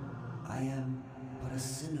 I am but a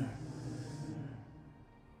sinner.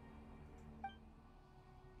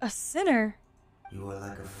 A sinner? You are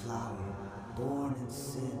like a flower, born in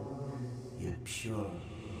sin, yet pure,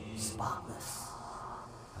 spotless.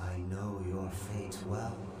 I know your fate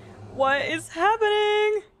well. What is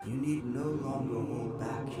happening? You need no longer hold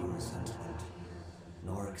back your resentment,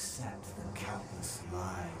 nor accept the countless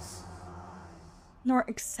lies. Nor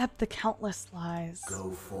accept the countless lies.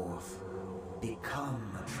 Go forth,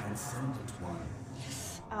 become a transcendent one.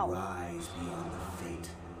 Ow. Rise beyond the fate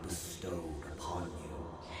bestowed upon you.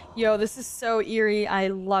 Yo, this is so eerie. I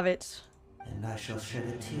love it. And I shall shed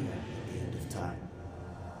a tear at the end of time,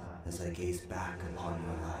 as I gaze back upon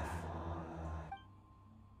your life.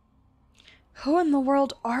 Who in the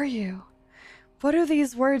world are you? What do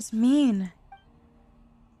these words mean?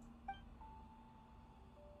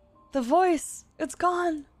 The voice, it's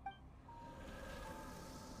gone.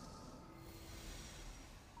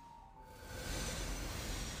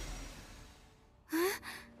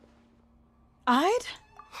 Ide?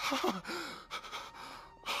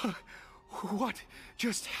 What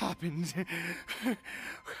just happened?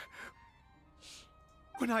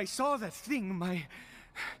 When I saw that thing,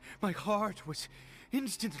 my heart was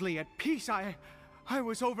instantly at peace. I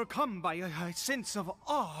was overcome by a sense of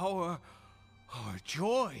awe or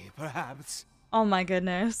joy, perhaps. Oh my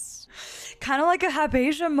goodness. Kind of like a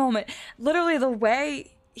Habesia moment. Literally the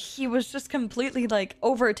way he was just completely like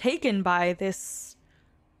overtaken by this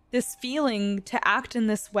feeling to act in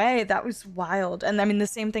this way. That was wild. And I mean the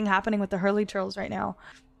same thing happening with the Hurley Turtles right now.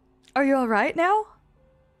 Are you all right now?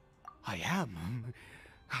 I am.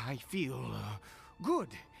 I feel good.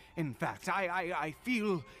 In fact, I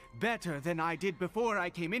feel better than I did before I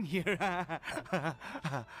came in here.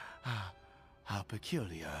 How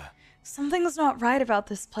peculiar. Something's not right about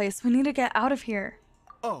this place. We need to get out of here.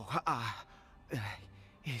 Oh,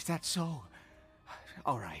 is that so?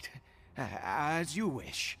 All right. As you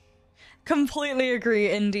wish. Completely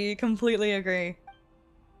agree, Indy. Completely agree.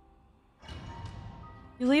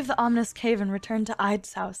 You leave the ominous cave and return to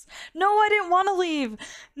Ide's house. No, I didn't want to leave.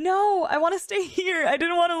 No, I want to stay here. I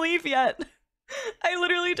didn't want to leave yet. I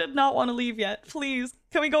literally did not want to leave yet. Please,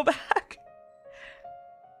 can we go back?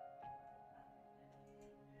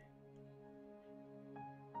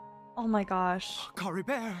 Oh my gosh.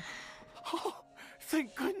 Caribert! Oh,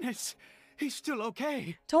 thank goodness. He's still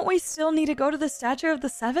okay. Don't we still need to go to the Statue of the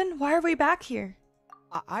Seven? Why are we back here?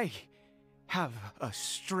 I have a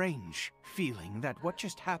strange feeling that what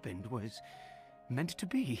just happened was meant to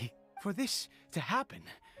be. For this to happen,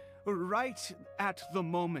 right at the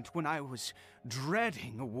moment when I was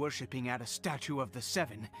dreading worshipping at a statue of the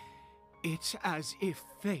Seven, it's as if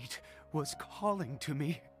fate was calling to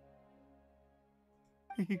me.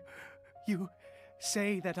 You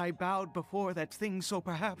say that I bowed before that thing, so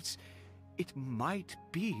perhaps it might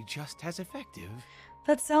be just as effective.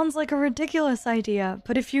 That sounds like a ridiculous idea,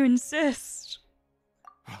 but if you insist.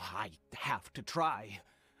 I have to try.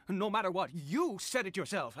 No matter what, you said it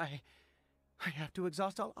yourself. I have to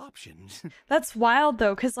exhaust all options. That's wild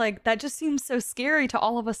though, because like that just seems so scary to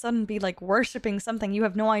all of a sudden be like worshiping something you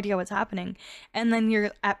have no idea what's happening, and then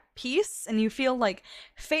you're at peace and you feel like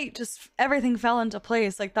fate, just everything fell into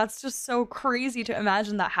place. Like that's just so crazy to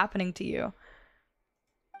imagine that happening to you.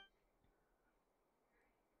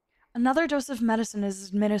 Another dose of medicine is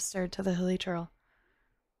administered to the hilly turtle.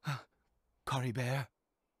 Caribert.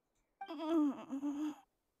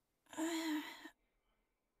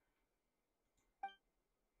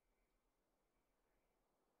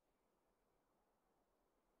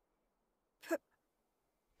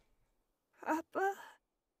 Papa?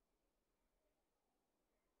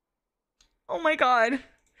 Oh my god.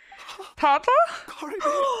 Papa? Caribert!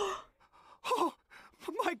 Oh,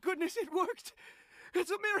 my goodness, it worked! It's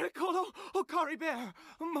a miracle! Oh, Caribert,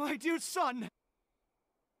 my dear son!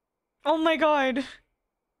 Oh my god.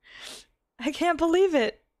 I can't believe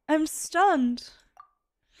it. I'm stunned.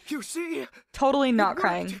 You see? Totally not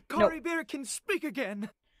crying. Caribert Nope. can speak again!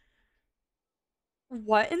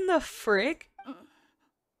 What in the frick?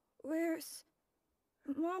 Where's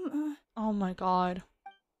Mama? Oh my god.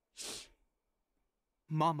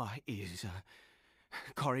 Mama is...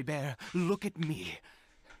 Caribert, look at me.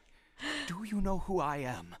 Do you know who I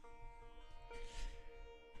am?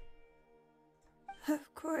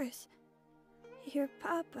 Of course. Your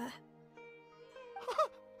Papa.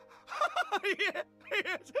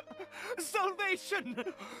 Yes. Salvation!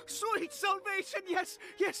 Sweet salvation! Yes,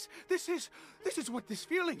 yes, this is what this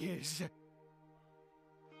feeling is.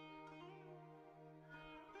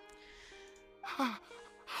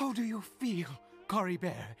 How do you feel,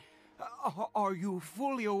 Caribert? Are you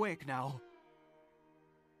fully awake now?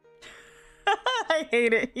 I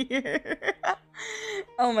hate it here.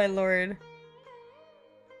 Oh my lord.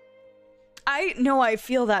 I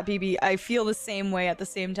feel that, BB. I feel the same way at the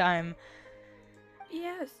same time.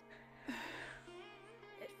 Yes.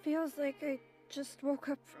 It feels like I just woke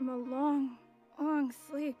up from a long, long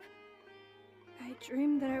sleep. I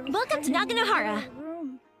dreamed that I was Welcome to hiding in Naganohara. a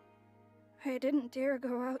room. I didn't dare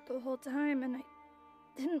go out the whole time, and I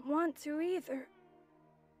didn't want to either.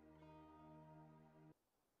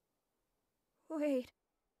 Wait.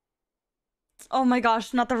 Oh my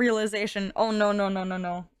gosh, not the realization. Oh no, no, no, no,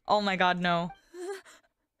 no. Oh my god, no.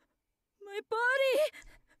 My body!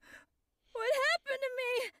 What happened to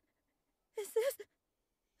me? Is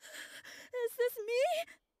this me?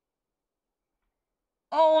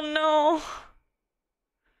 Oh no.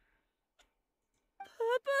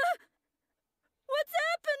 Papa? What's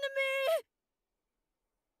happened to me?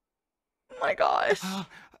 Oh my gosh.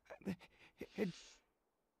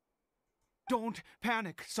 Don't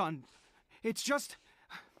panic, son. It's just...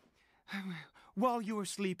 While you were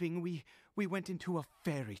sleeping, we went into a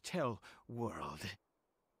fairy tale world.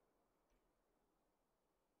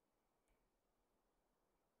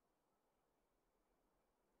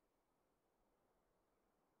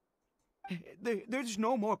 There's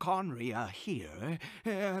no more Conria here.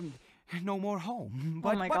 No more home.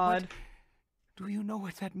 But, oh my god. But, do you know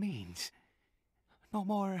what that means? No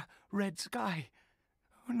more red sky.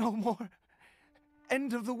 No more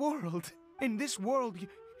end of the world. In this world,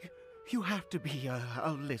 you have to be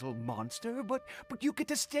a little monster, but you get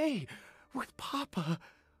to stay with Papa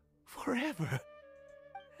forever.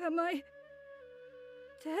 Am I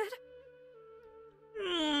dead?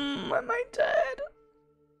 Am I dead?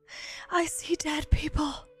 I see dead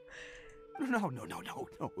people. No,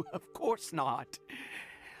 of course not.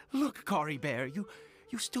 Look, Caribert,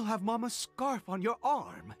 you still have Mama's scarf on your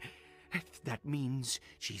arm. That means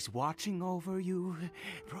she's watching over you,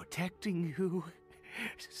 protecting you.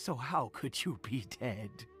 So how could you be dead?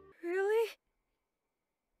 Really?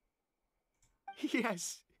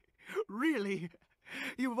 Yes, really.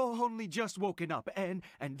 You've only just woken up, and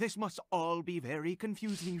this must all be very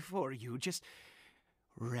confusing for you. Just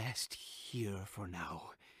rest here for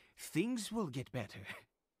now. Things will get better.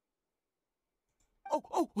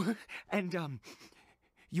 Oh, and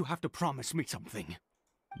you have to promise me something.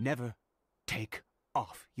 Never take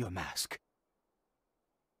off your mask.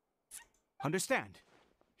 Understand?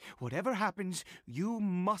 Whatever happens, you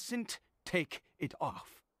mustn't take it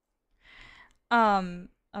off. I'm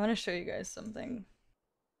gonna show you guys something.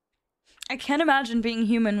 I can't imagine being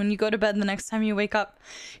human when you go to bed and the next time you wake up,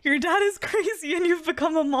 your dad is crazy and you've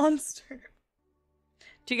become a monster.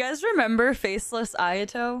 Do you guys remember Faceless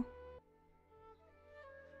Ayato?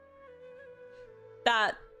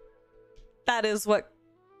 that is what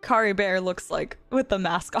Caribert looks like with the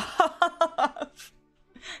mask off.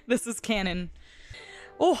 This is canon.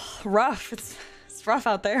 Oh, rough. It's rough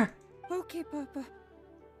out there. Okay, Papa.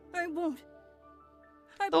 I won't.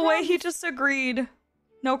 The way he just agreed.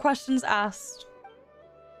 No questions asked.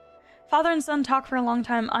 Father and son talk for a long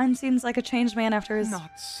time. Ein seems like a changed man after his...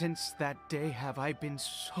 Not since that day have I been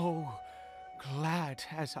so glad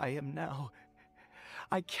as I am now.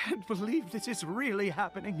 I can't believe this is really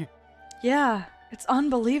happening. Yeah, it's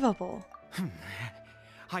unbelievable.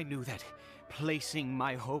 I knew that placing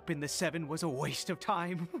my hope in the Seven was a waste of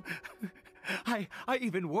time. I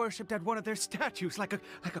even worshipped at one of their statues like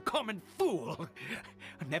a common fool.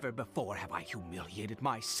 Never before have I humiliated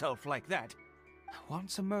myself like that.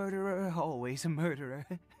 Once a murderer, always a murderer.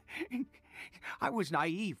 I was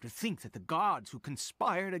naive to think that the gods who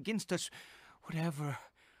conspired against us would ever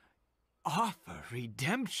offer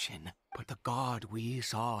redemption. But the god we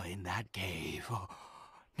saw in that cave,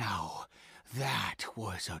 now that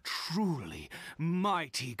was a truly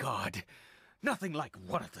mighty god. Nothing like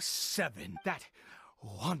one of the Seven. That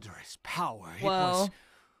wondrous power. Whoa. It was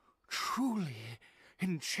truly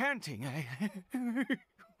enchanting.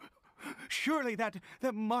 Surely that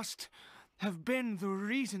must have been the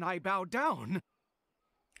reason I bowed down.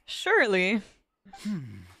 Surely.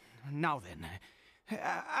 Now then,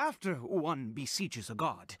 after one beseeches a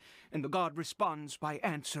god, and the god responds by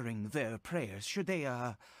answering their prayers, should they,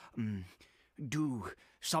 do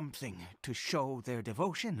something to show their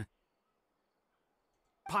devotion?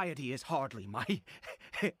 Piety is hardly my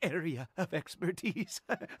area of expertise.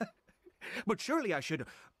 But surely I should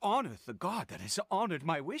honor the god that has honored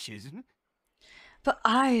my wishes. But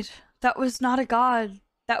that was not a god.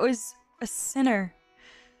 That was a sinner.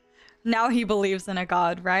 Now he believes in a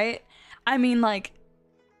god, right? I mean, like,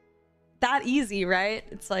 that easy, right?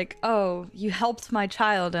 It's like, oh, you helped my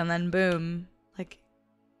child, and then boom. Like,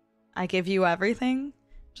 I give you everything?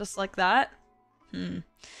 Just like that? A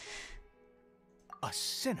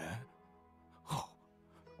sinner? Oh,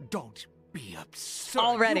 don't be absurd.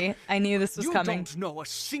 Already, I knew this was coming. You don't know a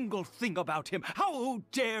single thing about him. How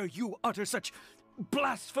dare you utter such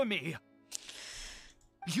blasphemy?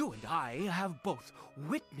 You and I have both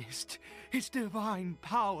witnessed his divine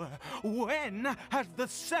power. When has the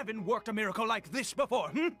Seven worked a miracle like this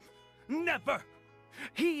before? Never!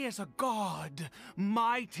 He is a god,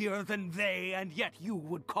 mightier than they, and yet you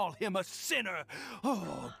would call him a sinner.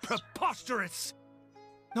 Oh, preposterous!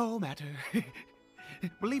 No matter.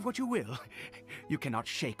 Believe what you will. You cannot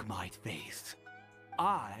shake my faith.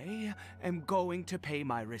 I am going to pay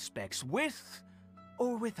my respects with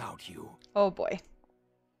or without you. Oh boy.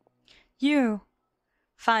 You.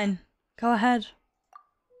 Fine. Go ahead.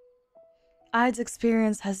 Ide's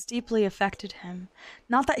experience has deeply affected him.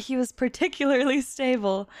 Not that he was particularly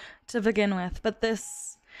stable to begin with, but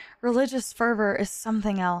this religious fervor is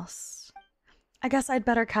something else. I guess I'd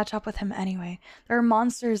better catch up with him anyway. There are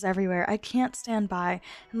monsters everywhere. I can't stand by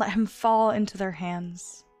and let him fall into their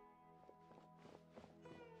hands.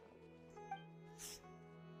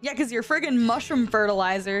 Yeah, because your friggin' mushroom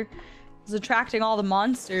fertilizer is attracting all the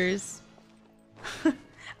monsters.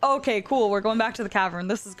 Okay, cool. We're going back to the cavern.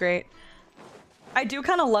 This is great. I do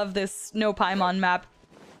kind of love this No Paimon map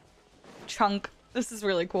chunk. This is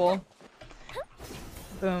really cool.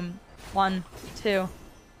 Boom. 1, 2.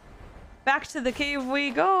 Back to the cave we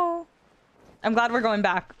go. I'm glad we're going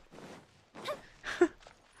back.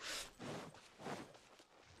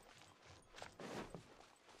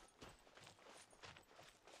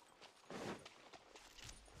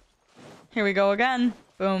 Here we go again.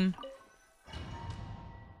 Boom.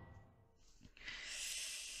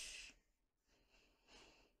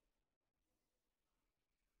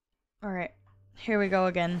 Alright. Here we go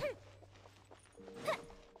again.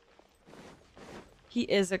 He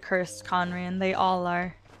is a cursed Conrian. They all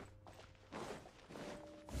are.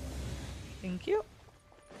 Thank you.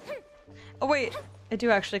 Oh wait. I do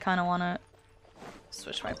actually kind of want to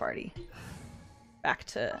switch my party. Back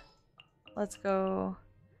to... Let's go...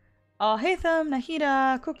 Hatham,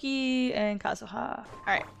 Nahida, Cookie, and Kazuha.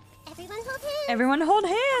 Alright. Everyone hold hands. Everyone hold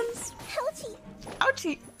hands. Ouchie.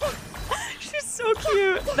 Ouchie. She's so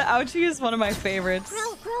cute. The ouchie is one of my favorites.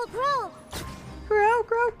 Grow, grow, grow. Grow,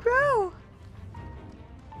 grow, grow.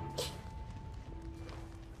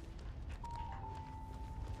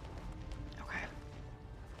 Okay.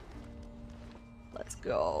 Let's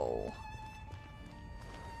go.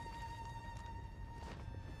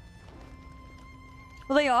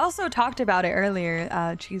 Well, they also talked about it earlier,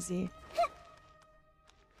 Cheesy.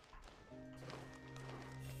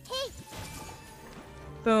 Hey.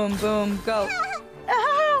 Boom, boom, go.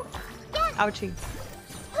 Ow! Ouchie.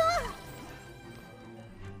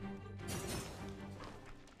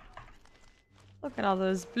 Look at all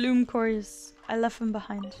those bloom cores. I left them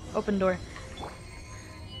behind. Open door.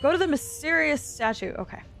 Go to the mysterious statue.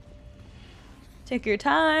 Okay. Take your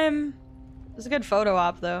time. It was a good photo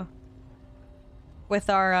op, though. With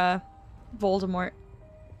our, Voldemort.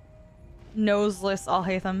 Noseless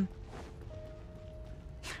Alhaitham.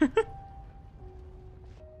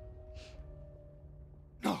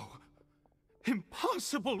 No.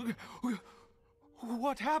 Impossible.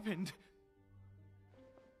 What happened?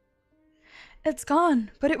 It's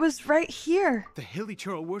gone, but it was right here. The Hilly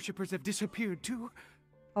Churl worshippers have disappeared too?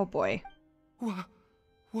 Oh boy.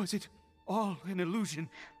 Was it all an illusion?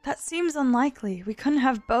 That seems unlikely. We couldn't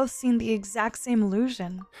have both seen the exact same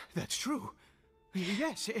illusion. That's true.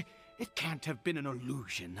 Yes, it can't have been an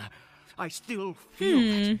illusion. I still feel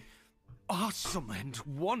that awesome and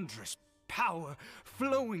wondrous power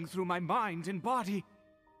flowing through my mind and body.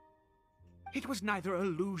 It was neither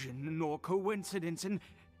illusion nor coincidence, and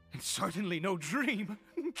certainly no dream.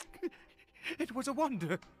 It was a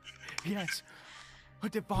wonder. Yes, a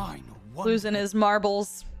divine wonder. Losing his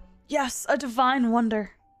marbles. Yes, a divine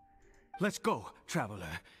wonder. Let's go,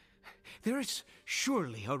 traveler. There is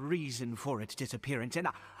surely a reason for its disappearance, and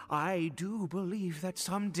I do believe that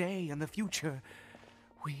someday in the future,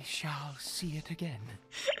 we shall see it again.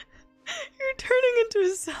 You're turning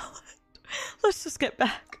into a salad. Let's just get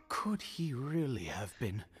back. Could he really have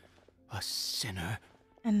been a sinner?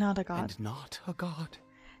 And not a god. And not a god.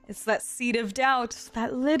 It's that seed of doubt.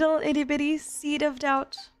 That little itty bitty seed of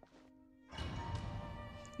doubt.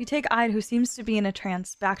 You take Ide, who seems to be in a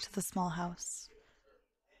trance, back to the small house.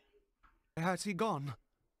 Has he gone?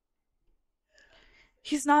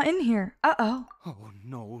 He's not in here. Uh-oh. Oh,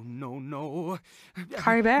 no, no, no.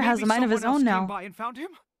 Caribert has a mind of his own now. Came by and found him?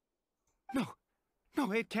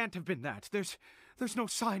 No, it can't have been that. There's no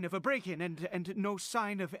sign of a break-in and no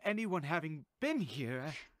sign of anyone having been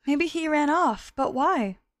here. Maybe he ran off, but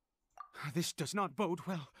why? This does not bode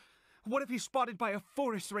well. What if he's spotted by a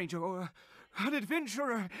forest ranger or an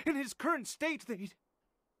adventurer in his current state?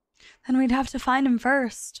 Then we'd have to find him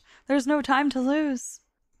first. There's no time to lose.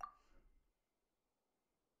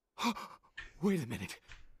 Wait a minute.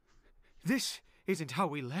 This isn't how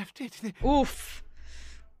we left it. Oof.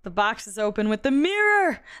 The box is open with the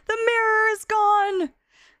mirror. The mirror is gone.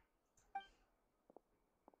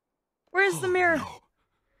 Where's the mirror?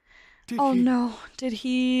 No. No. Did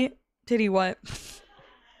he what?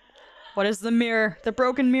 What is the mirror? The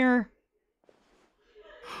broken mirror.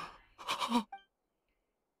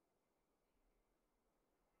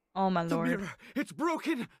 Oh my lord. The mirror, it's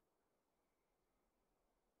broken.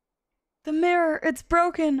 The mirror, it's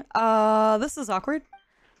broken. This is awkward.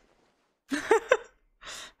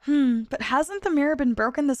 But hasn't the mirror been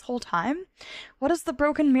broken this whole time? What does the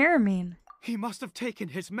broken mirror mean? He must have taken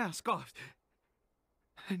his mask off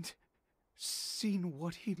and seen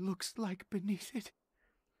what he looks like beneath it.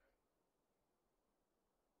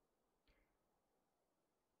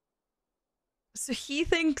 So he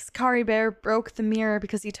thinks Caribert broke the mirror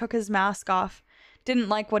because he took his mask off, didn't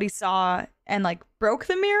like what he saw, and broke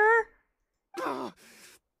the mirror?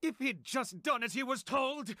 If he'd just done as he was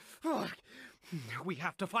told. We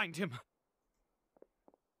have to find him.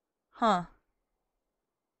 Huh.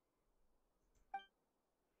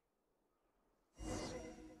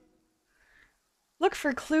 Look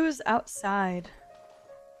for clues outside.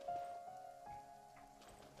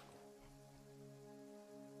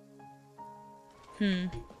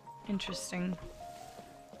 Interesting.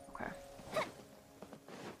 Okay.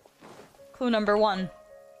 Clue number 1.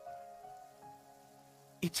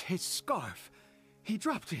 It's his scarf. He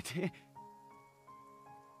dropped it.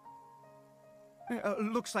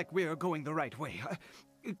 Looks like we're going the right way.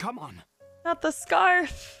 Come on. Not the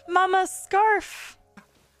scarf. Mama's scarf.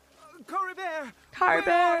 Caribert! Caribert!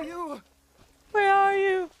 Where are you? Where are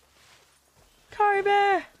you?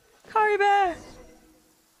 Caribert! Caribert!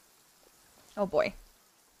 Oh boy.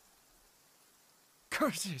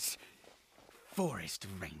 Curses! Forest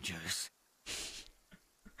rangers.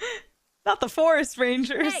 Not the forest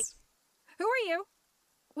rangers. Hey! Who are you?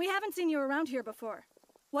 We haven't seen you around here before.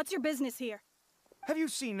 What's your business here? Have you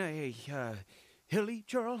seen a hilly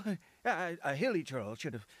churl? A hilly churl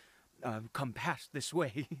should have come past this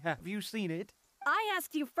way. Have you seen it? I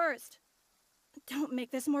asked you first. Don't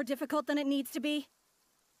make this more difficult than it needs to be.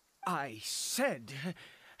 I said,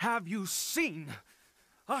 have you seen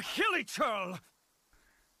a hilly churl?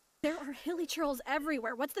 There are hilly churls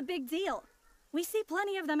everywhere. What's the big deal? We see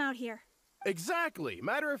plenty of them out here. Exactly.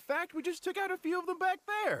 Matter of fact, we just took out a few of them back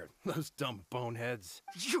there. Those dumb boneheads.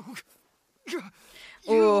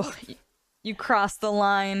 You crossed the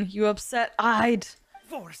line. You upset Ide.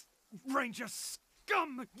 Forest ranger scum!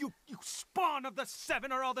 scum! You spawn of the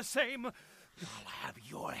Seven are all the same! I'll have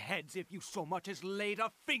your heads if you so much as laid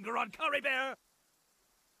a finger on Caribert!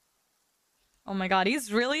 Oh my god,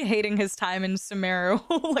 he's really hating his time in Sumeru,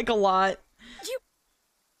 like a lot.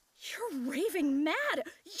 You're raving mad!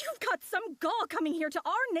 You've got some gall coming here to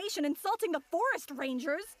our nation insulting the forest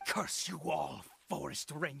rangers! Curse you all,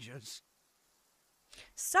 forest rangers!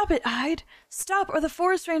 Stop it, Hyde! Stop, or the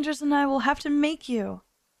forest rangers and I will have to make you.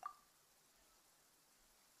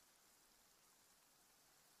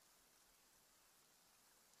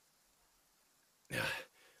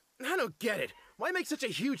 I don't get it. Why make such a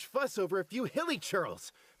huge fuss over a few hilly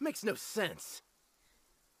churls? Makes no sense.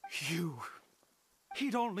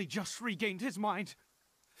 He'd only just regained his mind.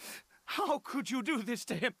 How could you do this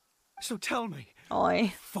to him? So tell me,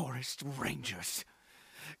 Oi. forest rangers,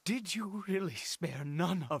 did you really spare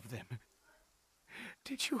none of them?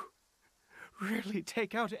 Did you really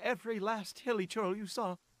take out every last hilly churl you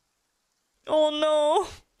saw? Oh no.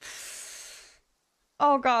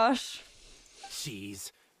 Oh gosh.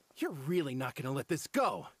 Jeez, you're really not gonna let this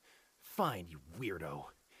go. Fine, you weirdo.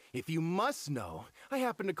 If you must know, I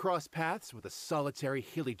happened to cross paths with a solitary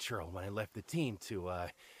hilly churl when I left the team to,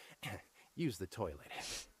 use the toilet.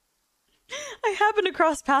 I happened to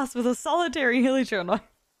cross paths with a solitary hilly churl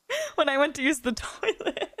when I went to use the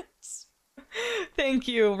toilet. Thank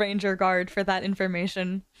you, Ranger Guard, for that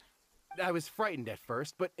information. I was frightened at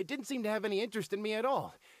first, but it didn't seem to have any interest in me at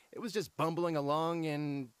all. It was just bumbling along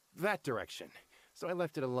in that direction, so I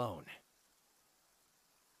left it alone.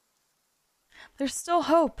 There's still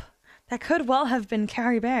hope. That could well have been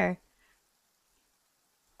Caribert.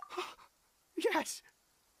 Yes!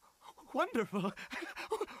 Wonderful!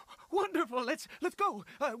 Wonderful! Let's go!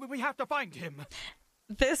 We have to find him!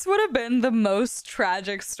 This would have been the most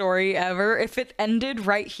tragic story ever if it ended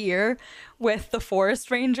right here with the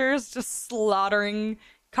forest rangers just slaughtering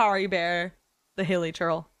Caribert, the hilly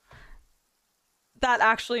churl. That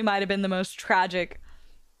actually might have been the most tragic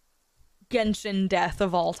Genshin death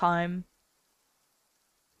of all time.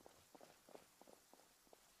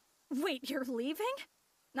 Wait, you're leaving?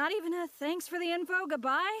 Not even a thanks for the info,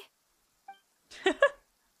 goodbye?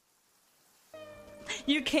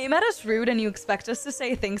 You came at us rude and you expect us to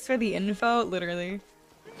say thanks for the info? Literally.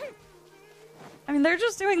 I mean, they're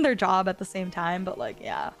just doing their job at the same time, but like,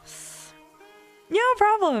 yeah. No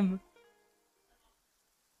problem.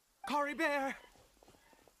 Caribert!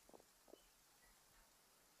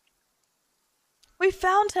 We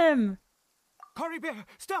found him! Caribert,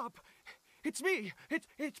 stop! It's me!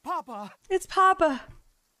 It's Papa! It's Papa!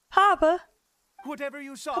 Papa! Whatever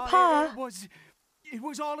you saw, Papa. it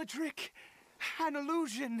was all a trick. An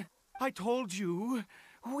illusion. I told you,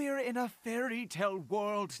 we're in a fairy tale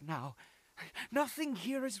world now. Nothing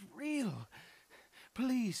here is real.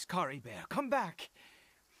 Please, Caribert, come back.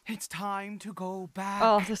 It's time to go back.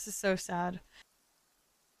 Oh, this is so sad.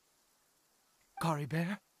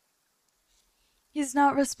 Caribert? He's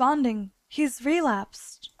not responding. He's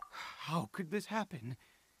relapsed. How could this happen?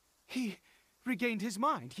 He regained his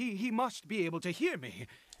mind. He must be able to hear me.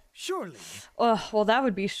 Surely. Oh, well, that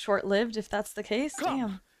would be short-lived if that's the case. Come,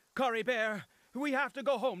 Damn. Caribert, we have to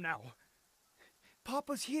go home now.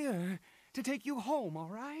 Papa's here to take you home, all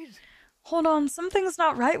right? Hold on, something's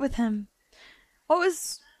not right with him.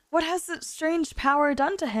 What has that strange power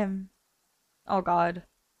done to him? Oh god.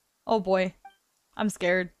 Oh boy. I'm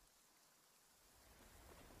scared.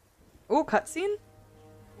 Ooh, cutscene?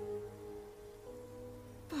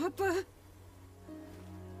 Papa?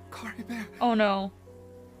 Caribert. Oh no.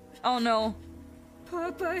 Oh no.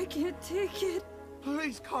 Papa, I can't take it.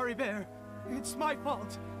 Please, Caribert. It's my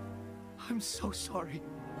fault. I'm so sorry.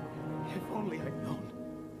 If only I'd known.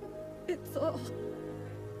 It's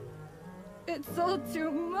all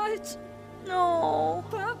too much. No.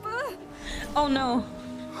 Papa? Oh no.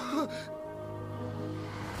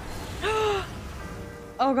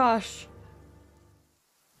 Oh gosh.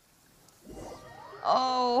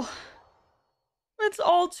 Oh. It's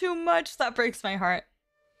all too much. That breaks my heart.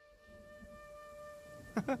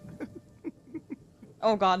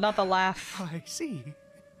 Oh god, not the laugh. I see.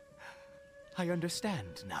 I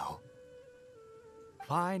understand now.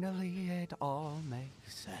 Finally, it all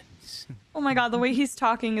makes sense. Oh my god, the way he's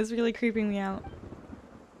talking is really creeping me out.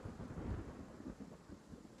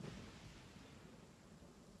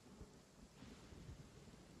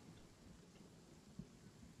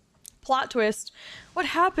 Plot twist. What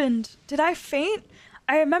happened? Did I faint?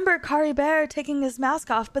 I remember Caribert taking his mask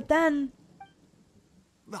off, but then...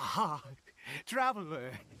 Ah,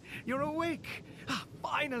 traveler, you're awake.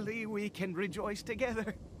 Finally, we can rejoice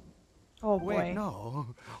together. Oh boy. Wait,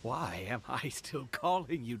 no. Why am I still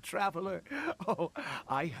calling you Traveler? Oh,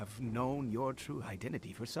 I have known your true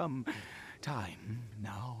identity for some time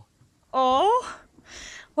now. Oh?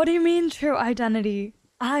 What do you mean true identity?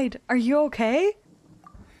 Ide, are you okay?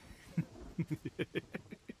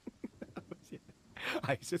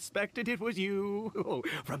 I suspected it was you. Oh,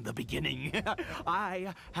 from the beginning.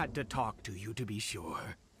 I had to talk to you to be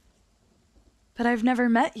sure. But I've never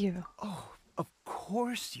met you. Oh, of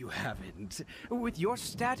course you haven't. With your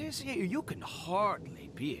status, you can hardly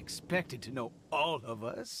be expected to know all of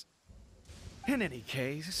us. In any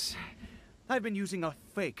case, I've been using a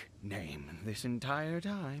fake name this entire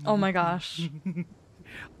time. Oh my gosh.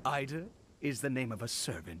 Ida is the name of a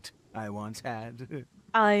servant I once had.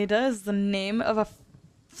 Ida is the name of a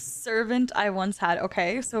servant I once had.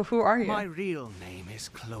 Okay, so who are you? My real name is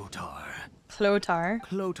Clotar. Clotar.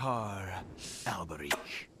 Clotar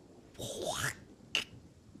Alberic.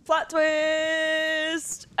 Plot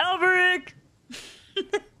twist! Alberic!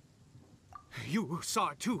 You saw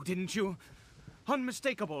it too, didn't you?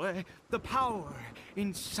 Unmistakable, the power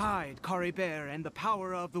inside Caribert and the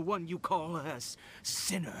power of the one you call a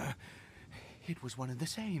sinner. It was one and the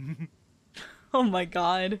same. Oh my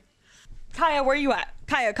god. Kaya, where you at?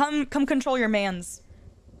 Kaya, come control your mans.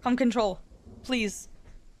 Come control. Please.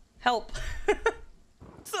 Help.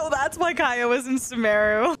 So that's why Kaya was in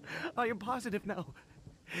Sumeru. I am positive now.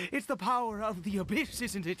 It's the power of the abyss,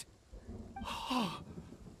 isn't it? Oh,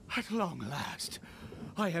 at long last,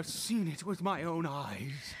 I have seen it with my own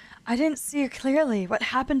eyes. I didn't see it clearly. What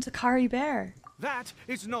happened to Caribert? That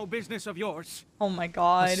is no business of yours. Oh my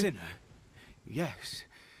god. A sinner. Yes.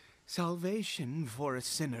 Salvation for a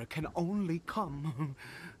sinner can only come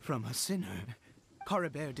from a sinner.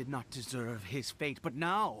 Caribert did not deserve his fate, but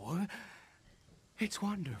now it's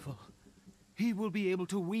wonderful. He will be able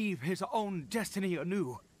to weave his own destiny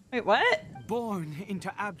anew. Wait, what? Born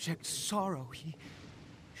into abject sorrow, he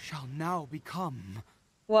shall now become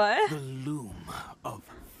what? The loom of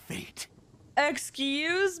fate.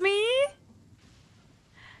 Excuse me?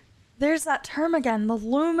 There's that term again, the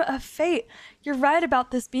loom of fate. You're right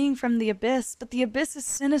about this being from the abyss, but the abyss is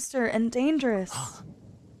sinister and dangerous.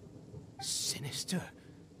 Sinister?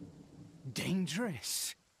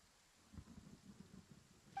 Dangerous?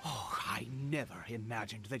 Oh, I never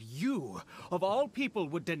imagined that you, of all people,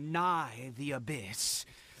 would deny the abyss.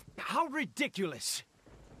 How ridiculous!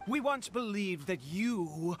 We once believed that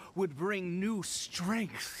you would bring new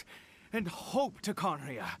strength and hope to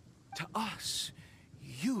Conria. To us,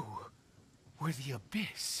 you were the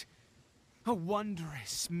abyss. A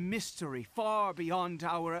wondrous mystery far beyond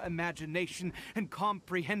our imagination and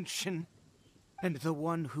comprehension. And the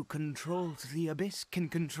one who controls the abyss can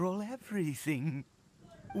control everything.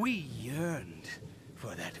 We yearned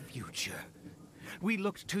for that future. We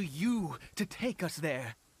looked to you to take us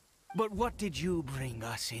there. But what did you bring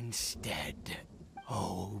us instead,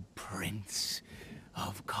 oh Prince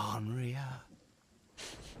of Conria?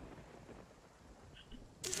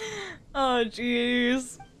 Oh,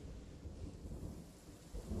 jeez.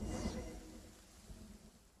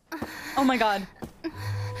 Oh my god.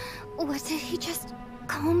 What did he just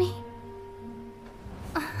call me?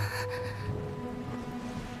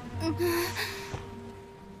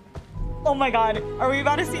 Oh my god. Are we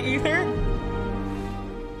about to see Ether?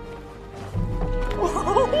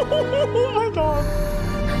 Oh my god.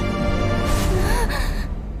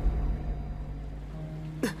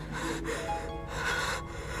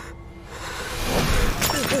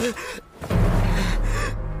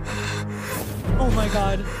 Oh my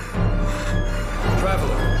god.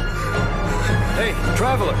 Traveler! Hey,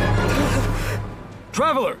 Traveler!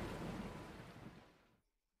 Traveler!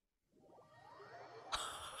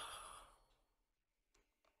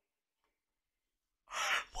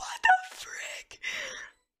 What the frick?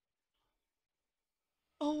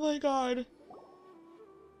 Oh my god. You're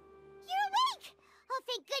awake! Oh,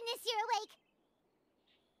 thank goodness you're awake!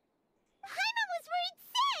 Paimon was worried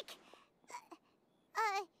sick!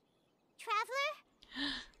 Traveler?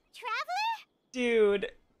 Traveler?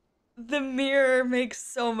 Dude, the mirror makes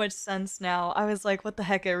so much sense now. I was like, what the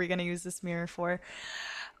heck are we gonna use this mirror for?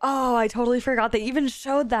 Oh, I totally forgot they even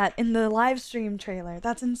showed that in the live stream trailer.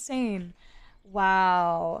 That's insane.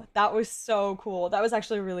 Wow, that was so cool. That was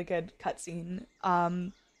actually a really good cutscene.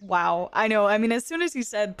 Wow, I know. I mean, as soon as he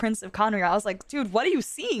said Prince of Conria, I was like, dude, what are you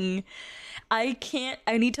seeing? I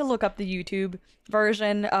need to look up the YouTube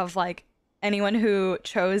version of like anyone who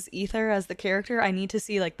chose Ether as the character. I need to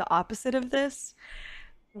see like the opposite of this.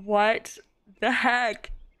 What the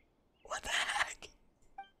heck? What the heck?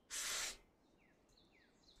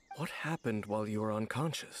 What happened while you were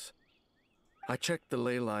unconscious? I checked the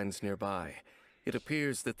ley lines nearby. It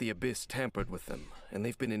appears that the Abyss tampered with them, and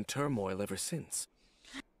they've been in turmoil ever since.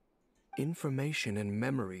 Information and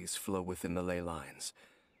memories flow within the ley lines.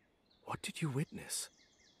 What did you witness?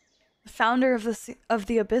 The founder of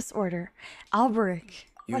the Abyss Order, Alberic.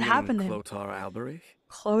 What happened to him? Clothar Alberic?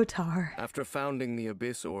 Clothar. After founding the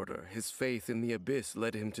Abyss Order, his faith in the Abyss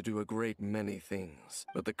led him to do a great many things.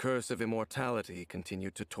 But the curse of immortality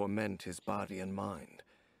continued to torment his body and mind.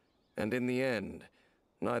 And in the end,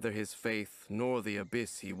 neither his faith nor the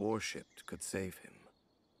Abyss he worshipped could save him.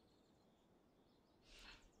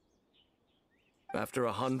 After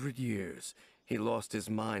 100 years, he lost his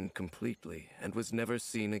mind completely and was never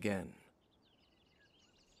seen again.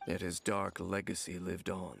 Yet his dark legacy lived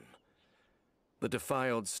on. The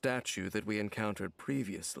defiled statue that we encountered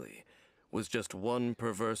previously was just one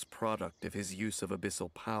perverse product of his use of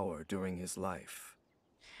abyssal power during his life.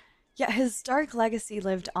 Yet his dark legacy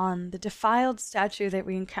lived on. The defiled statue that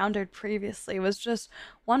we encountered previously was just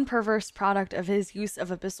one perverse product of his use of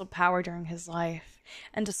abyssal power during his life.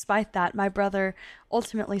 And despite that, my brother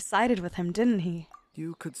ultimately sided with him, didn't he?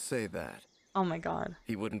 You could say that. Oh my god.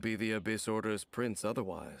 He wouldn't be the Abyss Order's prince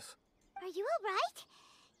otherwise. Are you alright?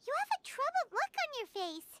 You have a troubled look on your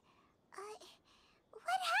face.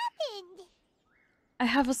 What happened? I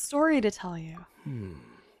have a story to tell you.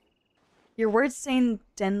 Your words send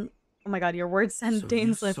Oh my god, your words send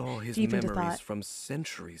Dane's lip saw his deep into memories thought. from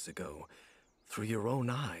centuries ago through your own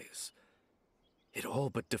eyes. It all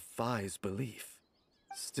but defies belief.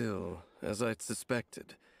 Still, as I'd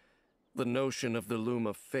suspected, the notion of the Loom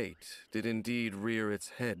of Fate did indeed rear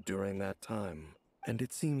its head during that time, and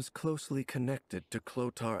it seems closely connected to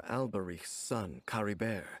Clothar Alberic's son,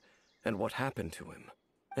 Caribert, and what happened to him.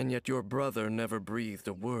 And yet your brother never breathed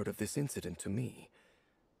a word of this incident to me.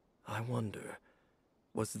 I wonder,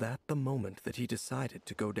 was that the moment that he decided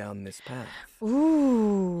to go down this path?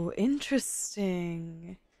 Ooh,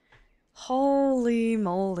 interesting. Holy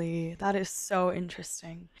moly, that is so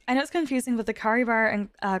interesting. I know it's confusing, but the Caribert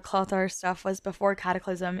and Clothar stuff was before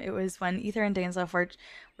Cataclysm. It was when Ether and Dainsleif were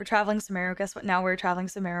traveling Sumeru. Guess what? Now we're traveling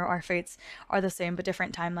Sumeru. Our fates are the same, but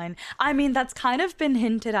different timeline. I mean, that's kind of been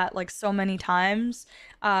hinted at like so many times,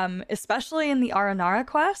 especially in the Aranara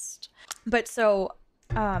quest. But so,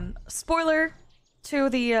 spoiler to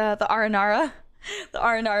the Aranara. The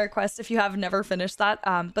Aranara quest, if you have never finished that.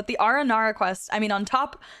 But the Aranara quest, I mean, on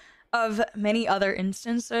top of many other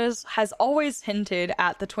instances, has always hinted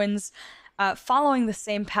at the twins following the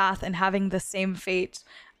same path and having the same fate.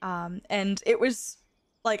 And it was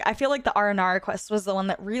like, I feel like the Aranara quest was the one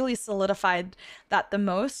that really solidified that the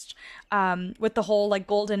most, with the whole like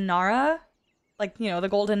Golden Nara. Like, you know, the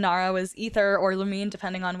Golden Nara was Ether or Lumine,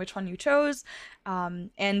 depending on which one you chose.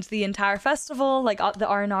 And the entire festival, like the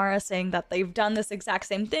Aranara saying that they've done this exact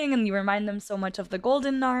same thing and you remind them so much of the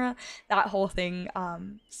Golden Nara, that whole thing.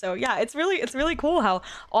 So yeah, it's really cool how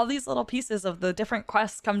all these little pieces of the different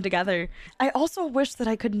quests come together. I also wish that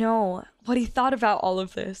I could know what he thought about all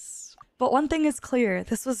of this. But one thing is clear,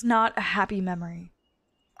 this was not a happy memory.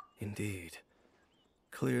 Indeed.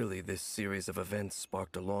 Clearly, this series of events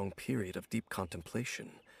sparked a long period of deep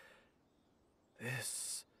contemplation.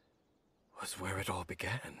 This was where it all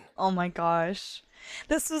began. Oh my gosh.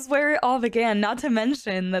 This was where it all began, not to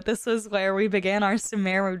mention that this was where we began our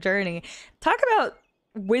Sumeru journey. Talk about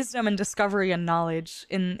wisdom and discovery and knowledge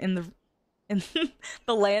in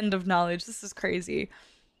the land of knowledge. This is crazy.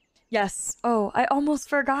 Yes. Oh, I almost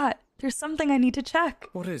forgot. There's something I need to check.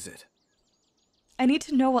 What is it? I need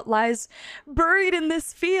to know what lies buried in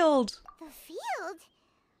this field. The field?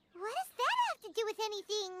 What does that have to do with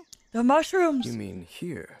anything? The mushrooms. You mean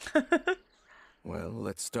here? Well,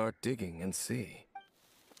 let's start digging and see.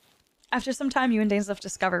 After some time, you and Dainsleif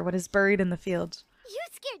discover what is buried in the field. You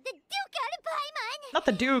scared the Duke out of Paimon! Not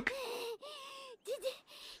the Duke. Did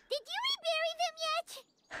you rebury them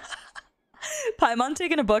yet? Paimon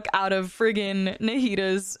taking a book out of friggin'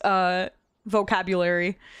 Nahida's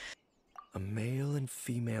vocabulary. A male and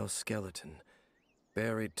female skeleton,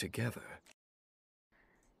 buried together.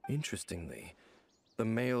 Interestingly, the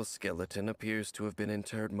male skeleton appears to have been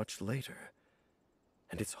interred much later,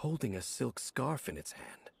 and it's holding a silk scarf in its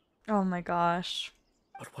hand. Oh my gosh.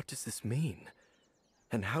 But what does this mean?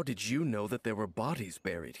 And how did you know that there were bodies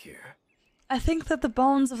buried here? I think that the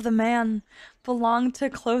bones of the man belong to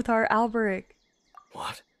Clothar Alberic.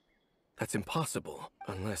 What? That's impossible,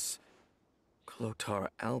 unless Clothar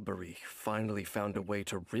Alberic finally found a way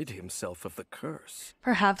to rid himself of the curse.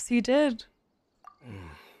 Perhaps he did.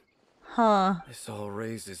 Huh. This all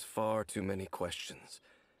raises far too many questions.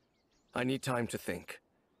 I need time to think.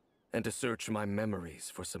 and to search my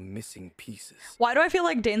memories for some missing pieces. Why do I feel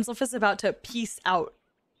like Dainsleif is about to peace out?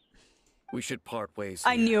 We should part ways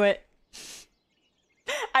I here. knew it.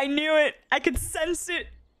 I knew it. I could sense it.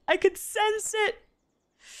 I could sense it.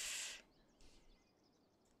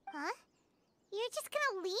 Huh? You're just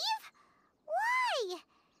gonna leave? Why?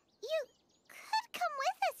 You could come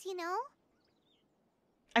with us, you know?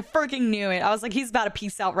 I freaking knew it. I was like, he's about to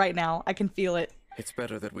peace out right now. I can feel it. It's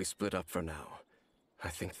better that we split up for now. I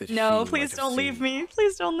think that No, he please might have don't leave seen- me.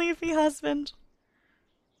 Please don't leave me, husband.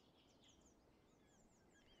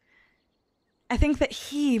 I think that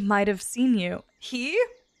he might have seen you. He?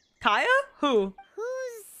 Kaya? Who?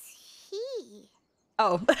 Who's he?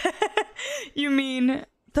 Oh. You mean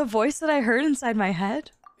the voice that I heard inside my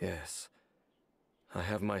head? Yes. I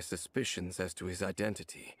have my suspicions as to his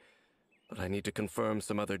identity, but I need to confirm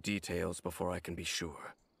some other details before I can be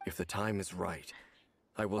sure. If the time is right,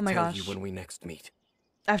 I will Oh my tell gosh. you when we next meet.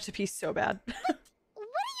 I have to pee so bad. What do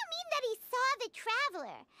you mean that he saw the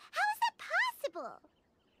Traveler? How is that possible?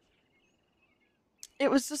 It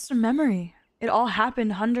was just a memory. It all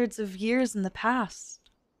happened hundreds of years in the past.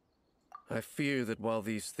 I fear that while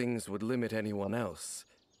these things would limit anyone else,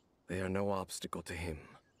 they are no obstacle to him.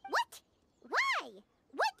 What? Why?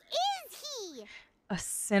 What is he? A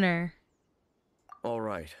sinner. All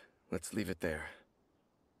right, let's leave it there.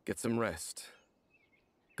 Get some rest.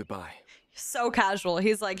 Goodbye. So casual.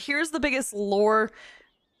 He's like, here's the biggest lore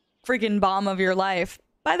freaking bomb of your life.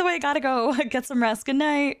 By the way, gotta go. Get some rest. Good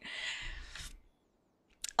night.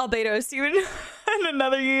 Albedo, see you in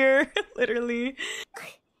another year. Literally.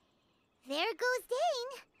 There goes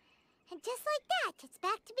Dane. And just like that, it's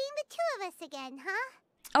back to being the two of us again, huh?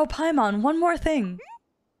 Oh, Paimon, one more thing.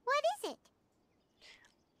 What is it?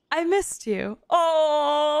 I missed you.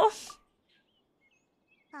 Oh.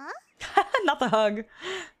 Huh? Not the hug.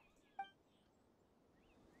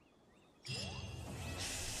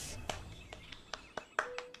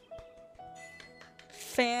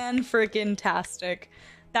 Fan-freaking-tastic.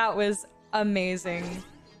 That was amazing.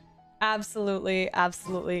 Absolutely,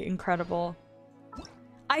 absolutely incredible.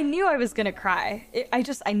 I knew I was gonna cry.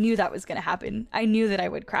 I knew that was gonna happen. I knew that I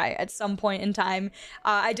would cry at some point in time.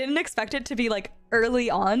 I didn't expect it to be like early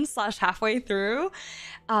on / halfway through,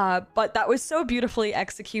 but that was so beautifully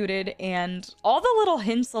executed, and all the little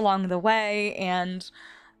hints along the way, and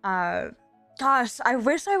gosh, I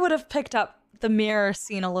wish I would have picked up the mirror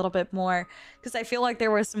scene a little bit more, because I feel like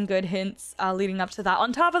there were some good hints leading up to that,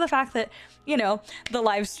 on top of the fact that, you know, the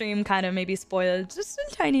live stream kind of maybe spoiled just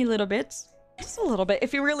a tiny little bit. Just a little bit,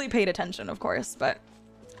 if you really paid attention, of course, but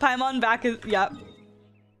Paimon back is, yep.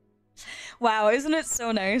 Wow, isn't it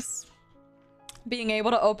so nice being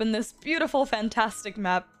able to open this beautiful, fantastic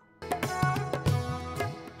map